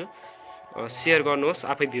भनिदिन्छु। शेयर गर्नुहोस्,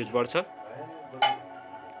 आफै भ्युज बढ्छ।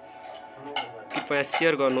 कृपया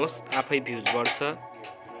शेयर गर्नुहोस्, आफै भ्युज बढ्छ।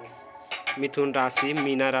 मिथुन राशि,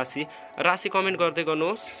 मीना राशि कमेन्ट गर्दै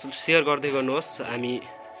गर्नुहोस्, शेयर गर्दै गर्नुहोस्। हामी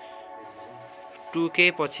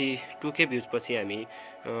 2K भ्युज पछि हामी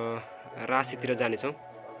राशितिर जानेछौँ।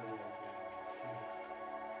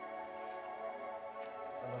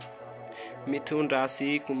 मिथुन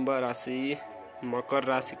राशि, कुम्भ राशि, मकर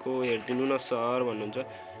राशिको हेरिदिनु न सर भन्नुहुन्छ।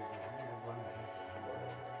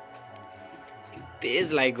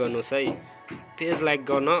 पेज लाइक गर्नुहोस् है। पेज लाइक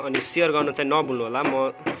गर्न अनि शेयर गर्न चाहिँ नभुल्नु होला।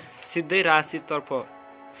 म सिधै राशितर्फ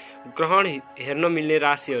ग्रहण हेर्न मिल्ने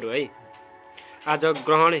राशिहरू है। आज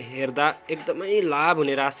ग्रहण हेर्दा एकदमै लाभ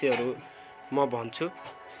हुने राशिहरू म भन्छु।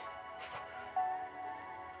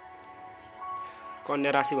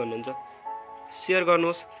 कन्या राशि भन्नुहुन्छ। शेयर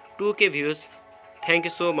गर्नुहोस्। 2K views. Thank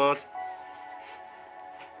you so much.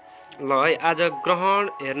 ल है आज ग्रहण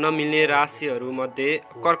हेर्न मिल्ने राशिहरू मध्ये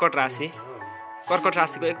कर्कट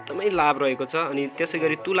राशिको एकदमै लाभ रहेको छ। अनि त्यसै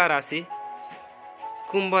गरी तुला राशि,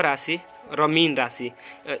 कुम्भ राशि र मीन राशि,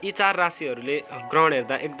 यी 4 राशिहरूले ग्रहण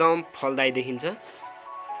हेर्दा एकदम फलदायी देखिन्छ।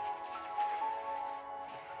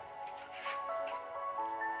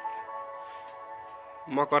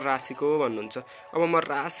 मकर राशिको भन्नुहुन्छ। अब म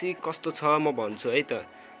राशि कस्तो छ म भन्छु है त।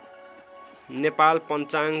 नेपाल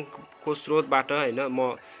पञ्चाङ्गको स्रोतबाट हैन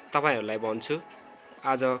म तपाईहरुलाई भन्छु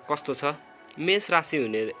आज कस्तो छ। मेष राशि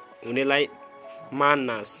हुनेलाई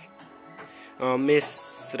माननाश। मेष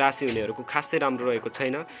राशि हुनेहरुको खासै राम्रो रहेको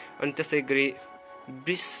छैन। अनि त्यसै गरी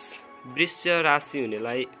वृष राशि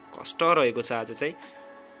हुनेलाई कष्ट रहेको छ। आज चाहिँ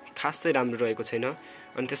खासै राम्रो रहेको छैन।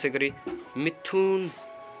 अनि त्यसै गरी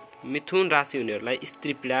मिथुन राशि हुनेहरुलाई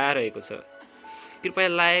स्त्री पीडा रहेको छ। कृपया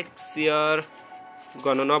लाइक शेयर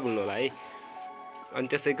गर्न नभुल्नु होला है। अनि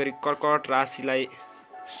त्यसै गरी कर्कट राशिलाई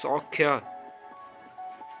सौख्य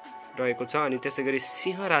रहेको छ। अनि त्यसै गरी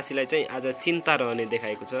सिंह राशिलाई चाहिँ आज चिन्ता रहने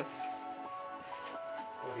देखाएको छ।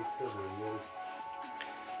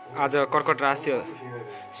 आज कर्कट राशि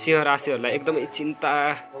सिंह राशिहरूलाई एकदमै चिन्ता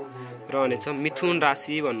रहनेछ। मिथुन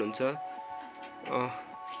राशि भन्नुहुन्छ।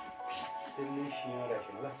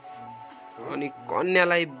 अनि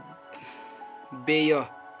कन्यालाई व्यय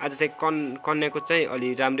आज चाहिँ कन्याको चाहिँ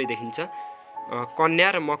अलि राम्रै देखिन्छ। कन्या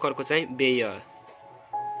र मकरको चाहिँ व्यय।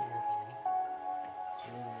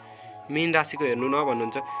 मीन राशिको हेर्नु न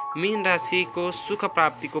भन्नुहुन्छ। मीन राशिको सुख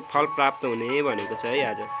प्राप्तिको फल प्राप्त हुने भनेको छ है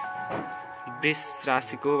आज। वृष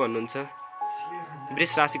राशिको भन्नुहुन्छ।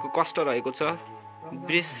 वृष राशिको कष्ट रहेको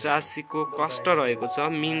छ।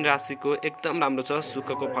 मीन राशिको एकदम राम्रो छ।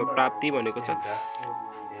 सुखको फल प्राप्ति भनेको छ।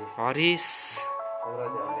 हरिश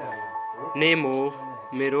नेम हो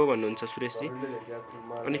मेरो भन्नुहुन्छ सुरेशजी।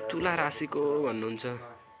 अनि तुला राशिको भन्नुहुन्छ।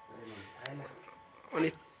 अनि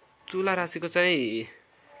तुला राशिको चाहिँ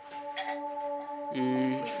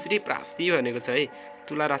श्री प्राप्ति भनेको छ है।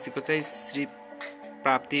 तुला राशिको चाहिँ श्री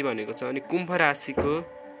प्राप्ति भनेको छ। अनि कुम्भ राशिको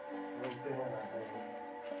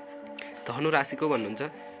धनु राशिको भन्नुहुन्छ।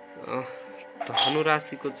 धनु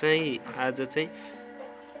राशिको चाहिँ आज चाहिँ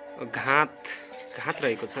घात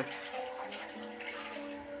रहेको छ।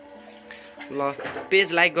 ल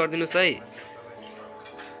पेज लाइक गरिदिनुस् है।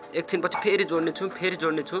 एकछिनपछि फेरि जोड्ने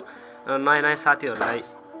छु। नयाँ साथीहरूलाई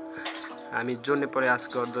हामी जोड्ने प्रयास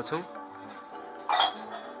गर्दछौँ।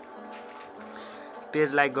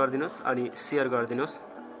 पेज लाइक गरिदिनुस् अनि शेयर गरिदिनुस्।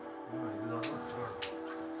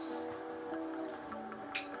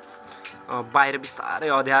 बाहिर बिस्तारै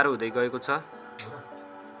अँध्यारो हुँदै गएको छ।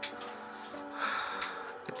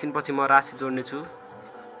 एकछिनपछि म राशि जोड्ने छु।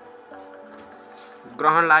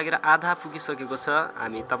 ग्रहण लागेर आधा पुगिसकेको छ।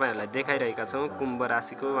 हामी तपाईहरुलाई देखाइरहेका छौं। कुम्भ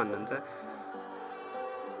राशिको भन्नुहुन्छ।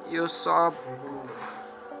 यो सब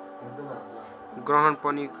ग्रहण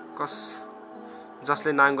पनि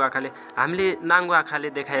जसले नाङ्गो आँखाले हामीले नाङ्गो आँखाले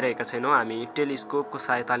देखाइरहेका छैनौं। हामी टेलिस्कोपको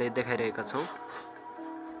सहायताले देखाइरहेका छौं।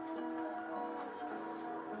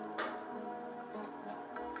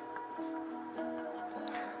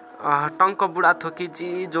 टंक बुढाथोकी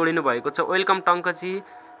जी जोडिनु भएको छ। वेलकम टंक जी।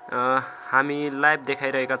 हामी लाइभ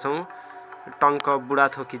देखाइरहेका छौं। टंक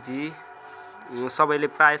बुढाथोकी जी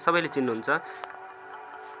प्राय सबैले चिन्नुहुन्छ।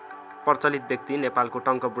 प्रचलित व्यक्ति नेपालको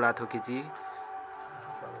टङ्क बुढाथोकीजी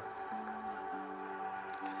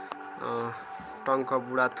टङ्क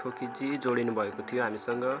बुढाथोकीजी जोडिनु भएको थियो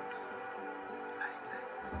हामीसँग।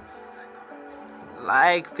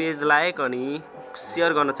 लाइक पेज लाइक अनि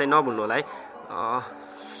सेयर गर्न चाहिँ नभुल्नु होला है।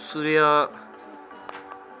 सूर्य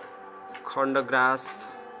खण्डग्रास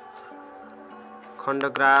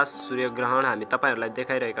सूर्यग्रहण हामी तपाईहरुलाई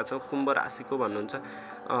देखाइरहेका छौं। कुम्भ राशिको भन्नुहुन्छ।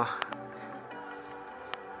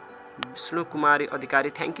 विष्णु कुमारी अधिकारी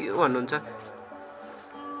थ्यांक यू भन्नुहुन्छ।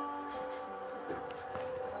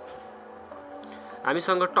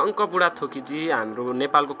 हामीसँग टङ्क बुढाथोकीजी हाम्रो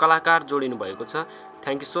नेपालको कलाकार जोडिनु भएको छ।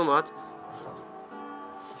 Thank you so much.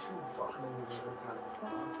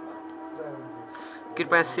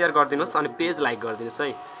 कृपया शेयर गरिदिनुस् अनि पेज लाइक गरिदिनुस्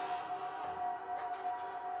है।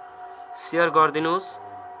 शेयर गरिदिनुस्।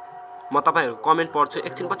 म तपाईहरुको कमेन्ट पढ्छु,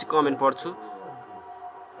 एकछिनपछि कमेन्ट पढ्छु।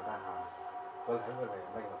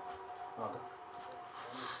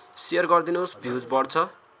 शेयर गरिदिनुस्, भ्युज बढ्छ।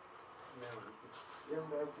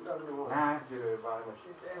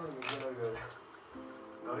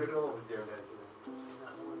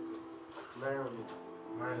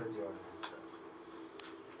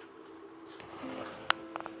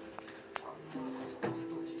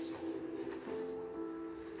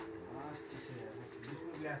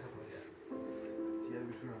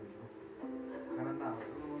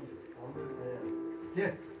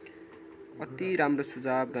 अति राम्रो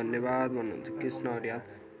सुझाव धन्यवाद भन्नुहुन्छ कृष्ण अर्याल।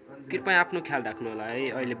 कृपया आफ्नो ख्याल राख्नु होला है।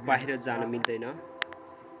 अहिले बाहिर जान मिल्दैन।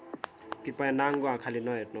 कृपया नाङ्गो आँखाले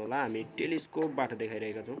नहेर्नु होला। हामी टेलिस्कोपबाट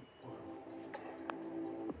देखाइरहेका छौं।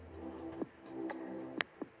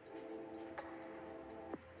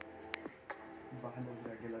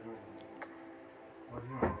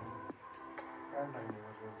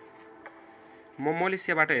 म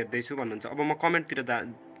मलेसियाबाट हेर्दैछु भन्नुहुन्छ। अब म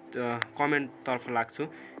कमेन्ट तर्फ लाग्छु।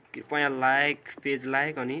 कृपया लाइक पेज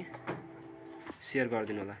लाइक अनि शेयर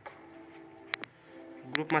गरिदिनु होला।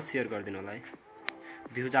 ग्रुपमा शेयर गरिदिनु होला है।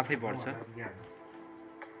 भ्युज आफै बढ्छ।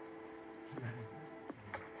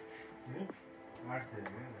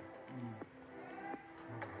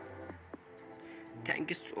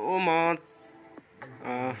 Thank you so much.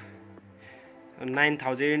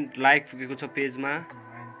 9000 like पुगेको छ पेजमा।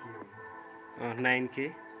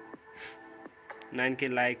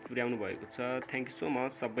 9k लाइक पुर्याउनु भएको छ। थ्यांक यू सो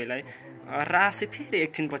मच सबैलाई। राशि फेरि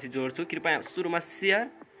एकछिनपछि जोड्छु। कृपया सुरुमा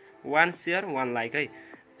शेयर 1 लाइक है।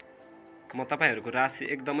 म तपाईहरुको राशि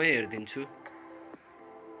एकदमै हेर्दिन्छु।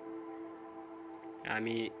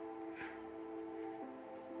 हामी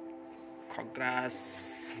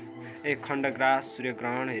खण्डग्रास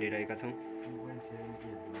सूर्यग्रहण हेरिरहेका छौं।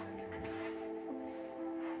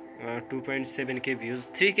 2.7k भ्युज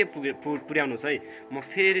 3k पुर्याउनुस् है। म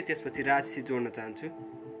फेरि त्यसपछि राशि जोड्न चाहन्छु।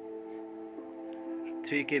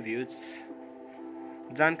 3k भ्युज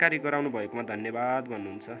जानकारी गराउनु भएकोमा धन्यवाद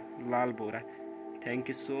भन्नुहुन्छ लाल बोरा। Thank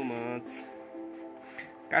you so much.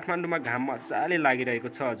 काठमाडौँमा घाम मजाले लागिरहेको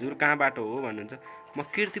छ हजुर। कहाँबाट हो भन्नुहुन्छ। म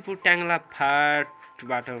कीर्तिपुर ट्याङ्ला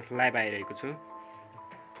फाटबाट लाइभ आइरहेको छु।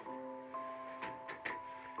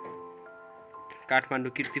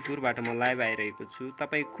 काठमाडौँ कीर्तिपुरबाट म लाइभ आइरहेको छु।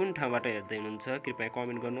 तपाई कुन ठाउँबाट हेर्दै हुनुहुन्छ कृपया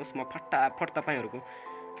कमेन्ट गर्नुहोस्। म फटाफट तपाईहरुको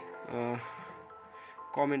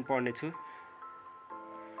कमेन्ट पढ्ने छु।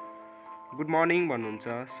 गुड मर्निङ भन्नुहुन्छ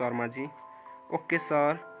शर्माजी। ओके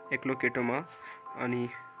सर एक्लो केटोमा। अनि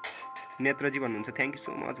नेत्रजी भन्नुहुन्छ थ्यांक यू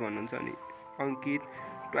सो मच भन्नुहुन्छ। अनि अंकित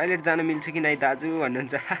टोयलेट जान मिल्छ कि नै दाजु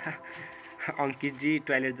भन्नुहुन्छ। अंकित जी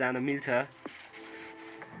टोयलेट जान मिल्छ।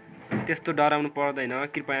 त्यस्तो डराउनु पर्दैन।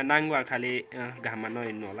 कृपया नाङ्गो आँखाले घाममा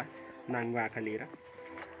नहिँड्नु होला। नाङ्गो आँखा लिएर।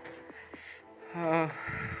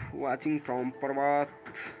 वाचिङ फ्रम पर्वत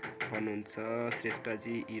भन्नुहुन्छ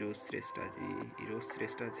श्रेष्ठजी। इरोज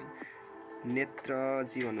श्रेष्ठजी।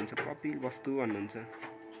 नेत्रजी भन्नुहुन्छ कपिल वस्तु भन्नुहुन्छ।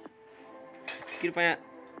 कृपया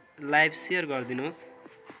लाइभ शेयर गरिदिनुहोस्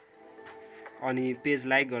अनि पेज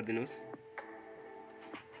लाइक गरिदिनुहोस्।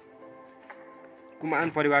 कुमान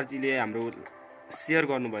परिवारजीले हाम्रो शेयर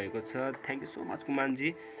गर्नुभएको छ। Thank you so much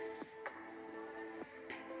कुमानजी।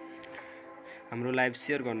 हाम्रो लाइभ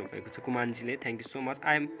शेयर गर्नुभएको छ कुमानजीले। Thank you so much.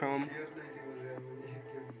 I am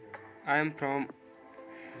from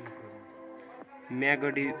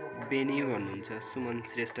म्यागडी Beni भन्नुहुन्छ सुमन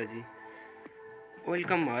श्रेष्ठजी।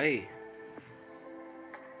 वेलकम है।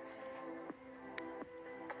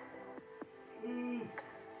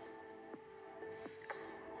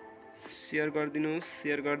 शेयर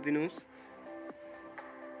गरिदिनुहोस्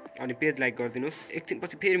अनि पेज लाइक गरिदिनुहोस्।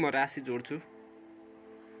 एकछिनपछि फेरि म राशि जोड्छु।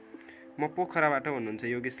 म पोखराबाट भन्नुहुन्छ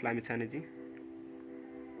योगेश लामिछानेजी।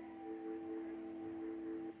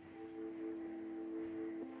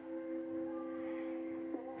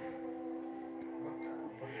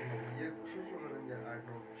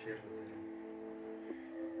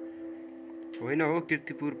 होइन हो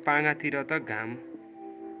कीर्तिपुर पाङातिर त घाम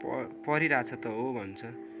परिरहेछ त हो भन्छ।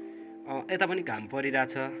 यता पनि घाम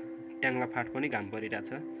परिरहेछ, ट्याङ्ला फाट पनि घाम परिरहेछ।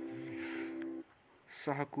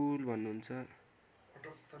 सहकुल भन्नुहुन्छ।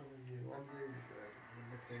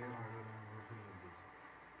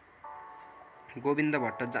 गोविन्द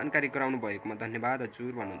भट्ट जानकारी गराउनु भएकोमा धन्यवाद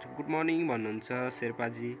हजुर भन्नुहुन्छ। गुड मर्निङ भन्नुहुन्छ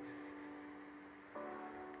शेर्पाजी।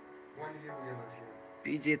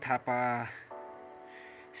 पिजे थापा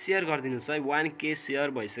सेयर गरिदिनुहोस् है, 1K सेयर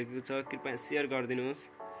भइसकेको छ, कृपया सेयर गरिदिनुहोस्।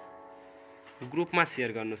 ग्रुपमा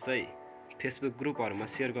सेयर गर्नुहोस् है, फेसबुक ग्रुपहरूमा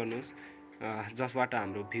सेयर गर्नुहोस्, जसबाट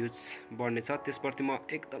हाम्रो भ्युज बढ्नेछ। त्यसप्रति म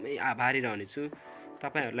एकदमै आभारी रहनेछु।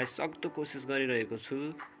 तपाईँहरूलाई सक्दो कोसिस गरिरहेको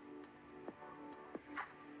छु।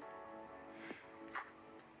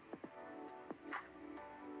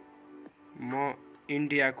 म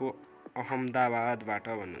इन्डियाको अहमदाबादबाट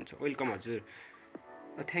भन्नुहुन्छ। वेलकम हजुर,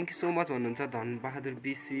 थ्याङ्क यू सो मच भन्नुहुन्छ। Dhanbahadur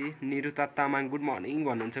BC. Niruta Tamang good morning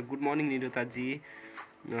भन्नुहुन्छ। Good morning निरुताजी।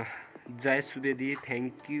 Jay Subedi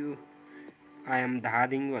thank you. I am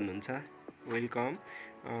Dhading भन्नुहुन्छ। वेलकम।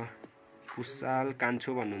 भुषाल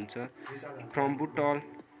कान्छो भन्नुहुन्छ फ्रम बुटल।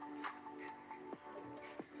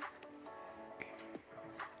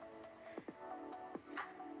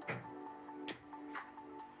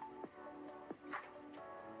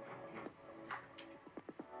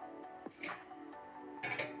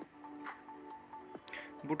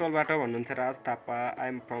 बुटलबाट भन्नुहुन्छ राज Thapa. I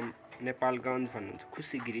am from Nepalgunj भन्नुहुन्छ।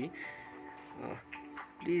 खुसी गिरी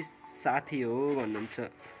प्लिज साथी हो भन्नुहुन्छ।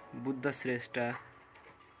 बुद्ध श्रेष्ठ।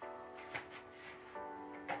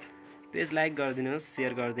 पेज लाइक गरिदिनुहोस्,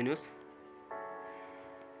 सेयर गरिदिनुहोस्।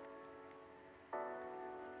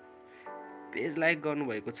 पेज लाइक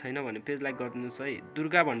गर्नुभएको छैन भने पेज लाइक गरिदिनुहोस् है।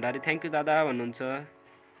 दुर्गा भण्डारी थ्याङ्क यू दादा भन्नुहुन्छ।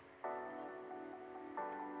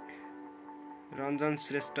 रञ्जन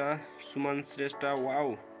श्रेष्ठ, सुमन श्रेष्ठ वाउ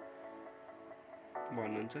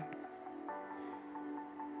भन्नुहुन्छ।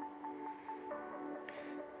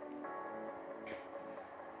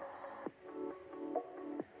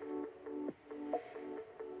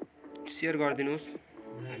 सेयर गरिदिनुहोस्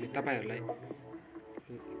हामी तपाईँहरूलाई।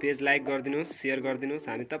 पेज लाइक गरिदिनुहोस्, सेयर गरिदिनुहोस्।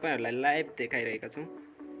 हामी तपाईँहरूलाई लाइभ देखाइरहेका छौँ।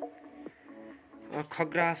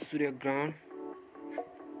 खग्रास सूर्यग्रहण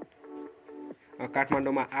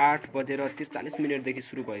काठमाडौँमा 8:43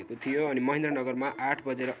 सुरु भएको थियो अनि महेन्द्रनगरमा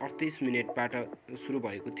 8:38 सुरु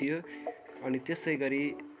भएको थियो। अनि त्यसै गरी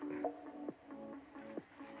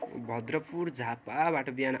भद्रपुर झापाबाट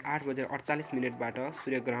बिहान 8:48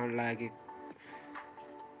 सूर्यग्रहण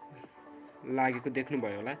लागेको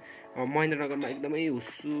देख्नुभयो होला। महेन्द्रनगरमा एकदमै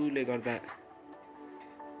हुस्सुले गर्दा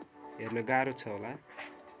हेर्न गाह्रो छ होला।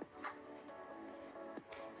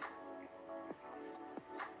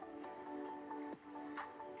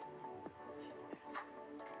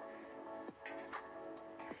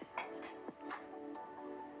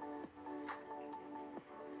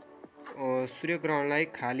 सूर्यग्रहणलाई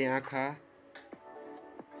खाली आँखा,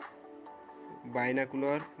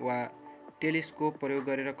 बाइनाकुलर वा टेलिस्कोप प्रयोग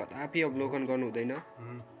गरेर कदापि अवलोकन गर्नु हुँदैन।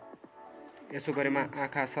 यसो गरेमा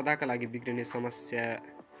आँखा सदाका लागि बिग्रिने समस्या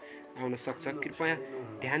आउन सक्छ। कृपया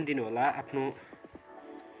ध्यान दिनुहोला। आफ्नो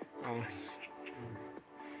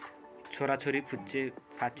छोराछोरी फुच्चे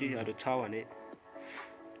फाचीहरू छ भने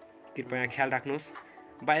कृपया ख्याल राख्नुहोस्।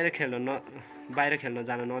 बाहिर खेल्न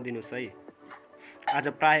जान नदिनुहोस् है। आज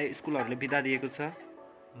प्राय स्कुलहरूले बिदा दिएको छ।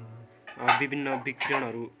 विभिन्न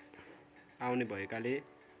विकिरणहरू आउने भएकाले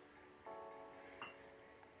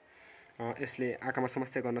यसले आँखामा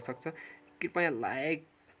समस्या गर्न सक्छ। कृपया लाइभ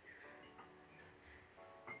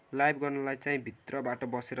गर्नलाई चाहिँ भित्रबाट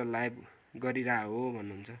बसेर लाइभ गरिरह हो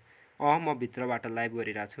भन्नुहुन्छ। म भित्रबाट लाइभ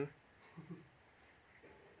गरिरहेको छु।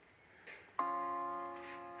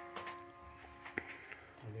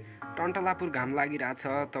 टन्टलापुर घाम लागिरहेछ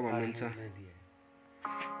त भन्नुहुन्छ।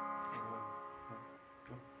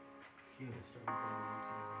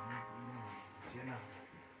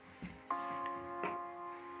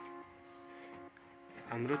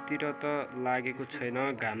 हाम्रोतिर त लागेको छैन,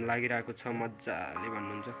 घाम लागिरहेको छ मजाले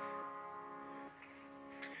भन्नुहुन्छ।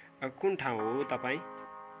 कुन ठाउँ हो तपाईँ?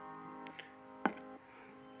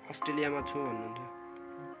 अस्ट्रेलियामा छु भन्नुहुन्छ।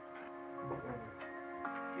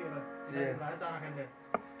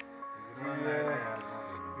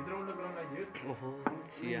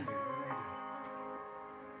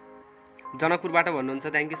 जनकपुरबाट भन्नुहुन्छ।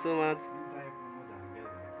 Thank you so much.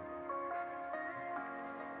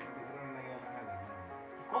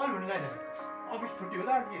 Office छुट्टी हो त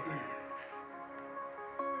आज के?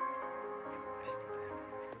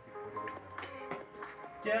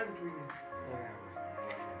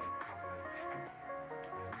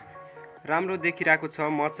 राम्रो देखिरहेको छ।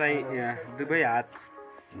 म चाहिँ दुवै हात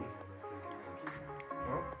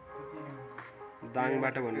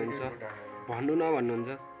दाङबाट भन्नुहुन्छ भन्नु न भन्नुहुन्छ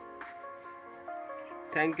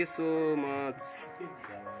thank you so much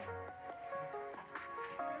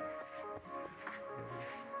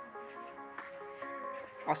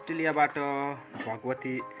अस्ट्रेलियाबाट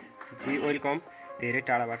Bhagwati G welcome धेरै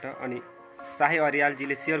टाढाबाट अनि शाही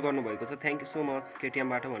अरियालजीले सेयर गर्नुभएको छ थ्याङ्क यू सो मच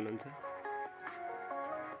केटिएमबाट भन्नुहुन्छ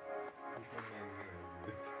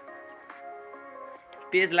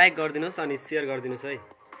पेज लाइक गरिदिनुहोस् अनि सेयर गरिदिनुहोस् है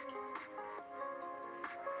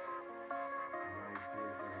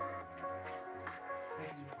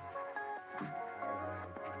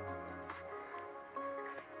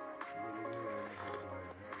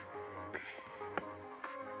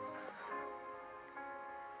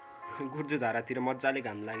गुर्जु धारातिर मजाले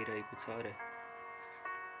घाम लागिरहेको छ अरे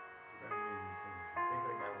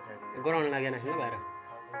गराउन लागेन छैन बाहिर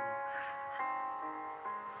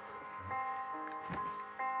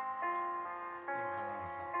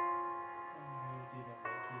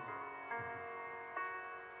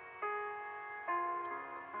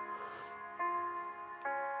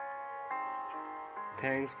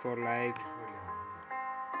thanks for like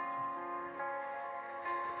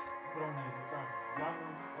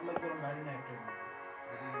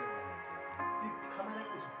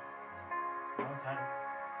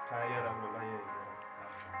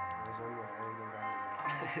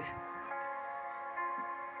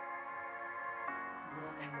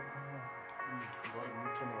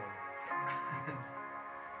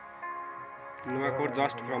Nuwakot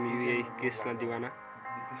just from युए Krishna दिवाना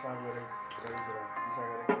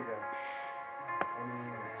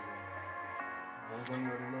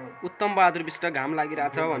उत्तम बहादुर विष्ट घाम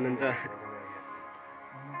लागिरहेछ भन्नुहुन्छ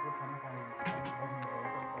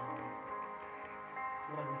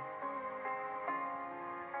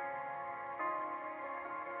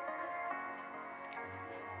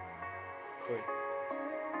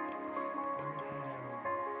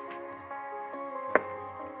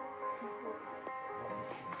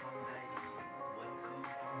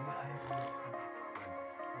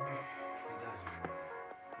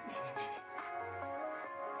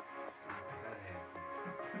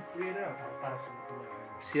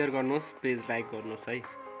सेयर गर्नुहोस् पेज लाइक गर्नुहोस्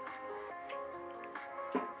है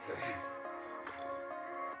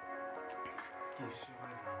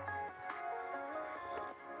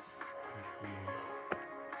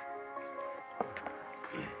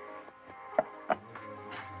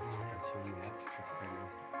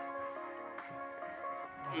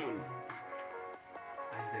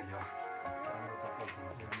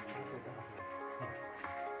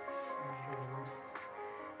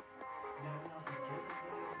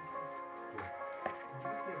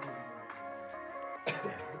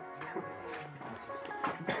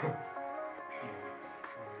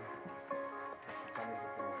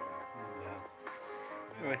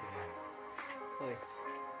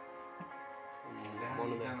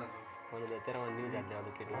तेरा न्यूज आते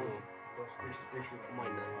हैं के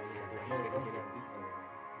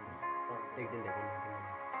एक दिन देखो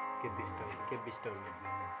के बिस्टर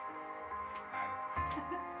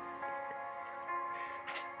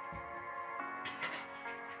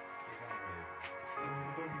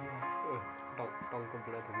टंग को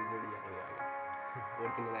बुरा था जोड़ी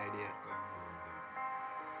ओरिजिनल आइडिया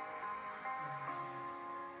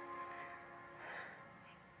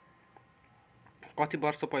कति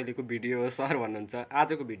वर्ष पहिलेको भिडियो हो सर भन्नुहुन्छ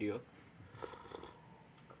आजको भिडियो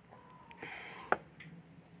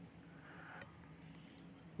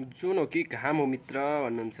जुन हो कि घाम हो मित्र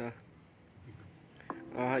भन्नुहुन्छ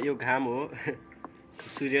यो घाम हो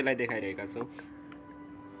सूर्यलाई देखाइरहेका छौं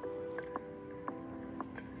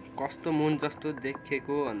कस्तो मुन जस्तो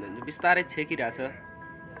देखेको भन्नुहुन्छ बिस्तारै छेकिरहेछ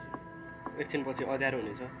एकछिनपछि अँध्यारो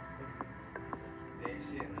हुनेछ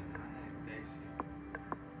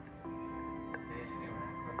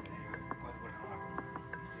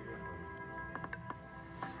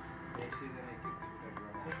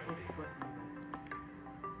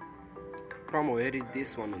फ्रम वेयर इज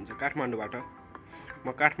दिस भन्नुहुन्छ काठमाडौँबाट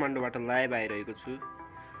म काठमाडौँबाट लाइभ आइरहेको छु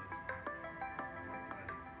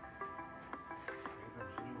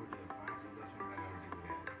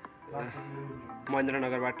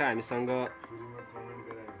महेन्द्रनगरबाट हामीसँग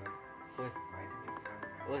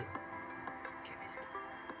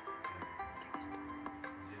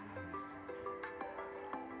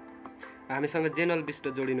जेनल विष्ट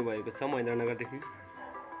जोडिनु भएको छ महेन्द्रनगरदेखि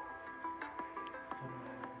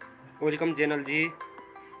welcome general G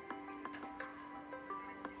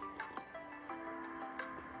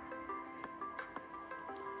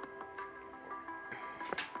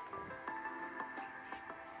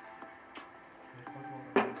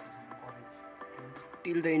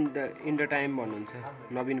till the in the time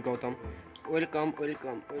भन्नुहुन्छ नवीन गौतम वेलकम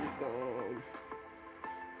वेलकम वेलकम।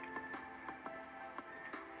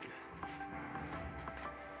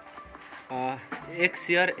 एक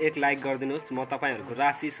शेयर एक लाइक गरिदिनुहोस्। म तपाईँहरूको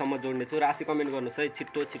राशिसम्म जोड्नेछु। राशि कमेन्ट गर्नुहोस् है,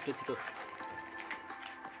 छिट्टो छिट्टो छिट्टो।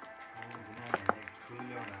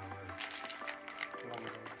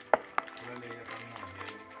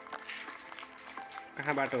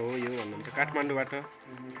 कहाँबाट हो यो भन्नुहुन्छ? काठमाडौँबाट।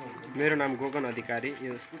 मेरो नाम गोगन अधिकारी।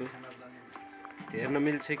 यस्तो हेर्न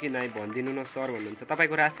मिल्छ कि नै भनिदिनु न सर भन्नुहुन्छ।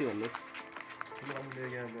 तपाईँको राशि भन्नुहोस्।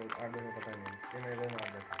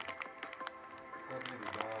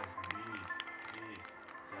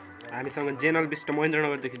 हामीसँग जेनल विष्ट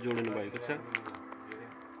महेन्द्रनगरदेखि जोडिनु भएको छ।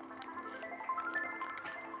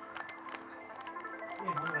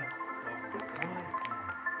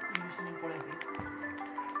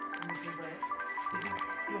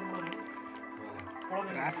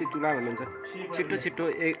 राशि तुला भन्नुहुन्छ। छिट्टो छिट्टो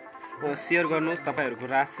एक सेयर गर्नुहोस् तपाईँहरूको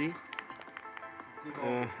राशि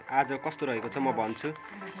आज कस्तो रहेको छ म भन्छु।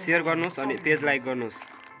 सेयर गर्नुहोस् अनि पेज लाइक गर्नुहोस्।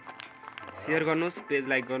 सेयर गर्नुहोस्, पेज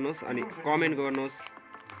लाइक गर्नुहोस् अनि कमेन्ट गर्नुहोस्।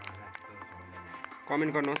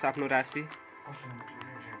 कमेन्ट गर्नुहोस् आफ्नो राशि।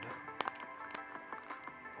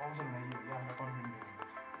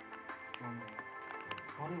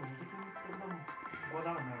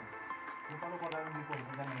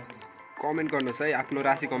 कमेन्ट गर्नुहोस् है, आफ्नो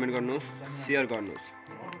राशि कमेन्ट गर्नुहोस्, सेयर गर्नुहोस्,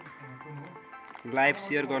 लाइभ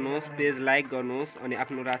सेयर गर्नुहोस्, पेज लाइक गर्नुहोस् अनि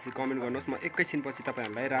आफ्नो राशि कमेन्ट गर्नुहोस्। म एकैछिनपछि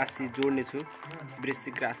तपाईँहरूलाई राशि जोड्नेछु।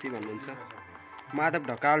 वृश्चिक राशि भन्नुहुन्छ। माधव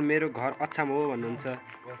ढकाल मेरो घर अछाम हो भन्नुहुन्छ।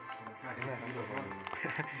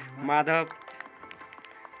 माधव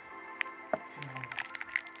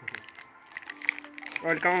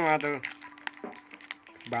वेलकम माधव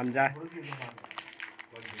भान्जा।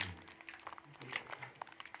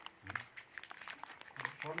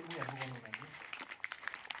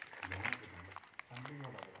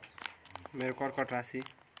 मेरो कर्कट राशि।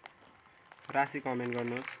 राशि कमेन्ट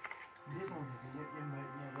गर्नुहोस्।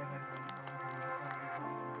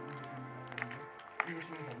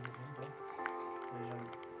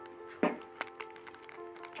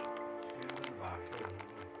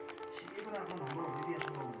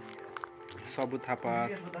 सबु थापा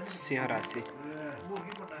सिंह राशि।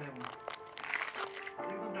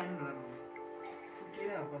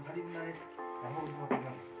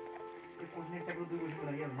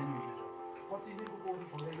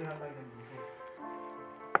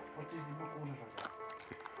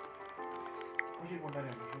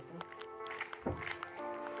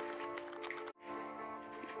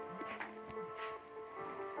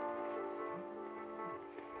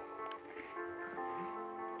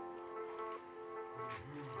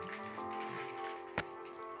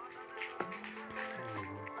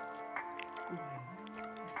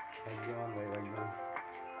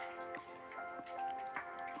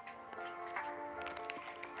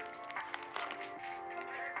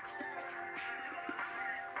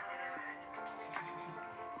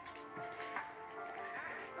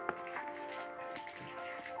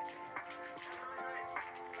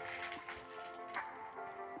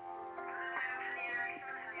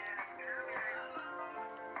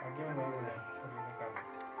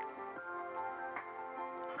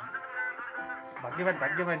 भाग्यवान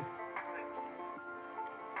भाग्यवान।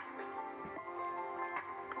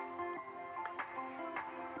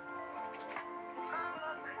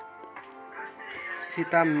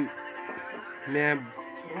 सीता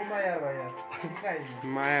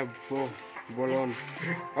माया बोलोन।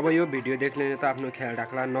 अब यो भिडियो देख्नेले त आफ्नो ख्याल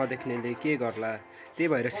राख्ला, नदेख्नेले के गर्ला। त्यही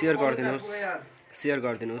भएर सेयर गरिदिनुहोस्, सेयर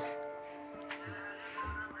गरिदिनुहोस्।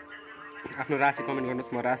 आफ्नो राशि कमेन्ट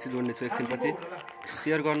गर्नुहोस्। म राशि जोड्नेछु एकछिनपछि।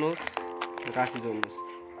 सेयर गर्नुहोस्, राशि जोड्नुहोस्।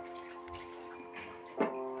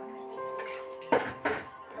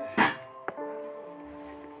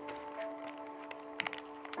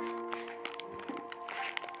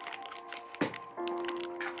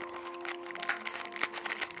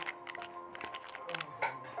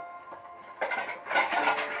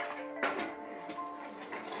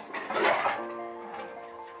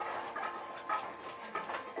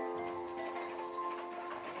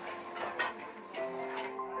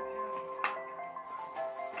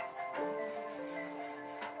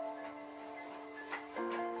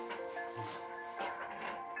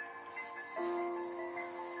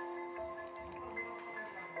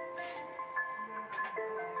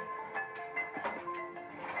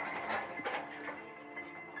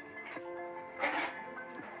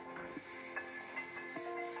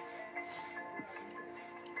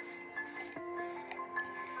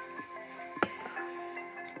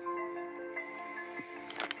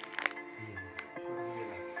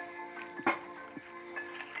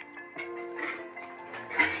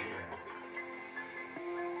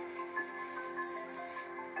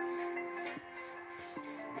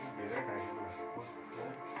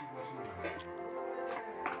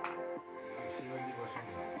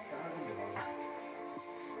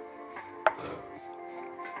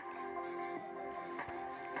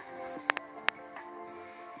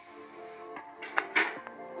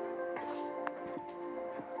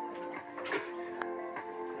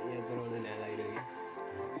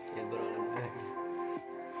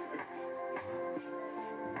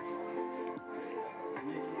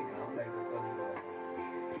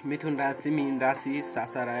 मिथुन राशि, मीन राशि,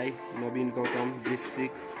 सासा राई, नवीन गौतम,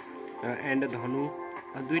 वृश्चिक एन्ड धनु,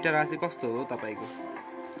 दुईटा राशि कस्तो हो तपाईको?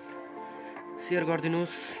 सेयर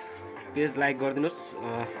गरिदिनुहोस्, पेज लाइक गरिदिनुहोस्।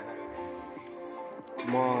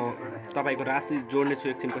 म तपाईको राशि जोड्ने छु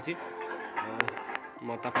एकछिनपछि।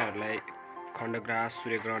 म तपाईहरुलाई खण्डग्रास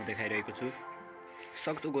सूर्यग्रहण देखाइरहेको छु,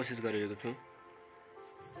 सक्दो कोसिस गरिरहेको छु।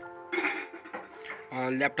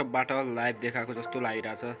 ल्यापटपबाट लाइभ देखाएको जस्तो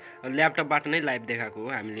लागिरहेछ। ल्यापटपबाट नै लाइभ देखाएको हो,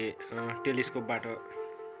 हामीले टेलिस्कोपबाट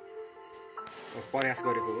प्रयास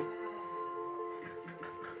गरेको हो।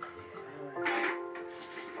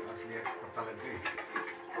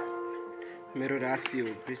 मेरो राशि हो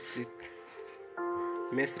वृश्चिक,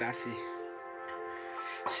 मेष राशि।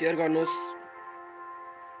 सेयर गर्नुहोस्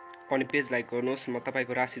अनि पेज लाइक गर्नुहोस्। म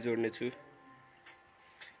तपाईको राशि जोड्ने छु।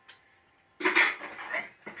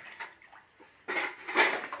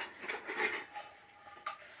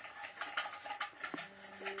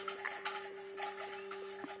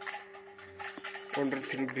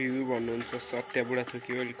 वन्डरफुल भ्यू भन्नुहुन्छ सत्य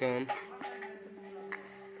बुढाथोकी, वेलकम।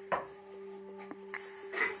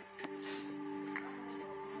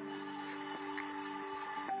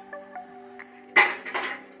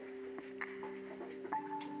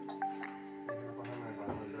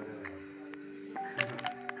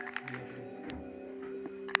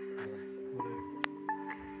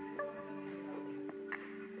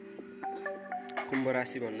 कुम्भ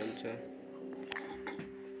राशि भन्नुहुन्छ।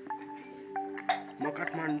 म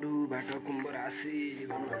काठमाडौँबाट कुम्भ राशि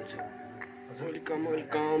भन्नुहुन्छ। Welcome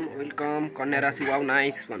welcome welcome. कन्या राशि वाउ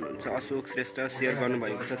नाइस भन्नुहुन्छ। अशोक श्रेष्ठ सेयर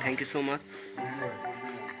गर्नुभएको छ, thank you so much.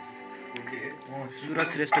 Suraj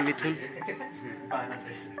Shrestha मिथुन।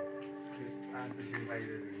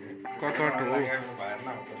 कर्कट हो।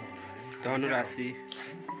 धनु राशि।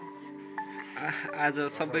 आज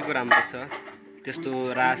सबैको राम्रो छ, त्यस्तो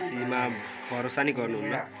राशिमा भरोसा नै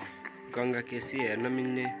गर्नुहुन्न। गङ्गा केसी हेर्न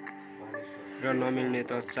मिल्ने र नमिल्ने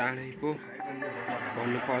त चाँडै पो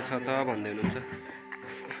भन्नुपर्छ त भन्दै हुनुहुन्छ।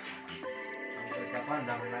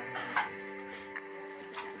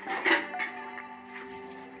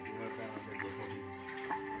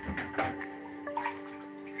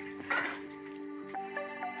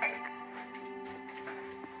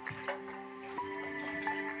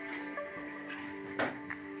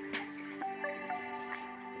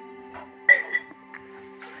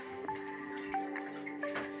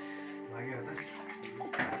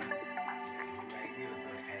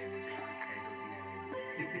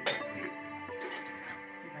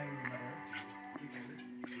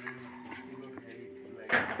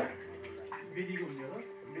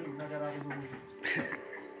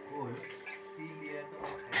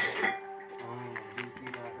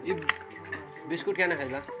 ये बिस्कुट क्या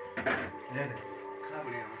खाइला?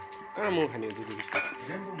 कहाँ म खाने हो दुधु बिस्कुट?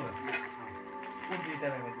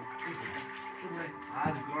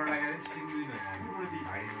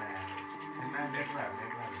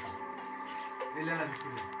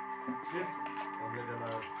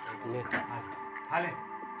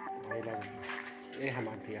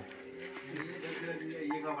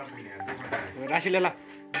 राशि ले ला।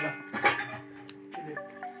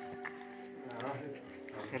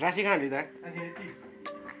 राशि कहाँ दिँदा?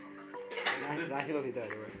 राशि में दिँदा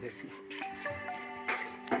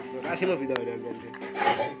राशि में दिँदा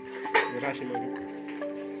राशि में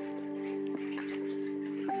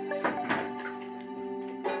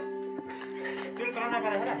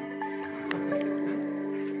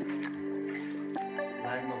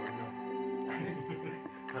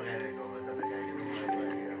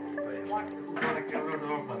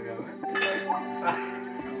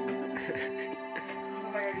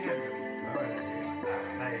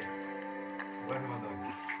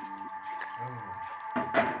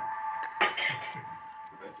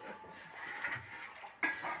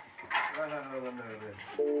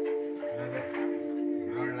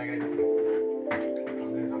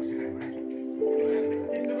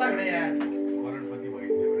करोडपति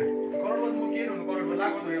भयो। करोडपति म के हुनु, करोडपति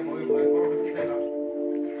लाग्यो त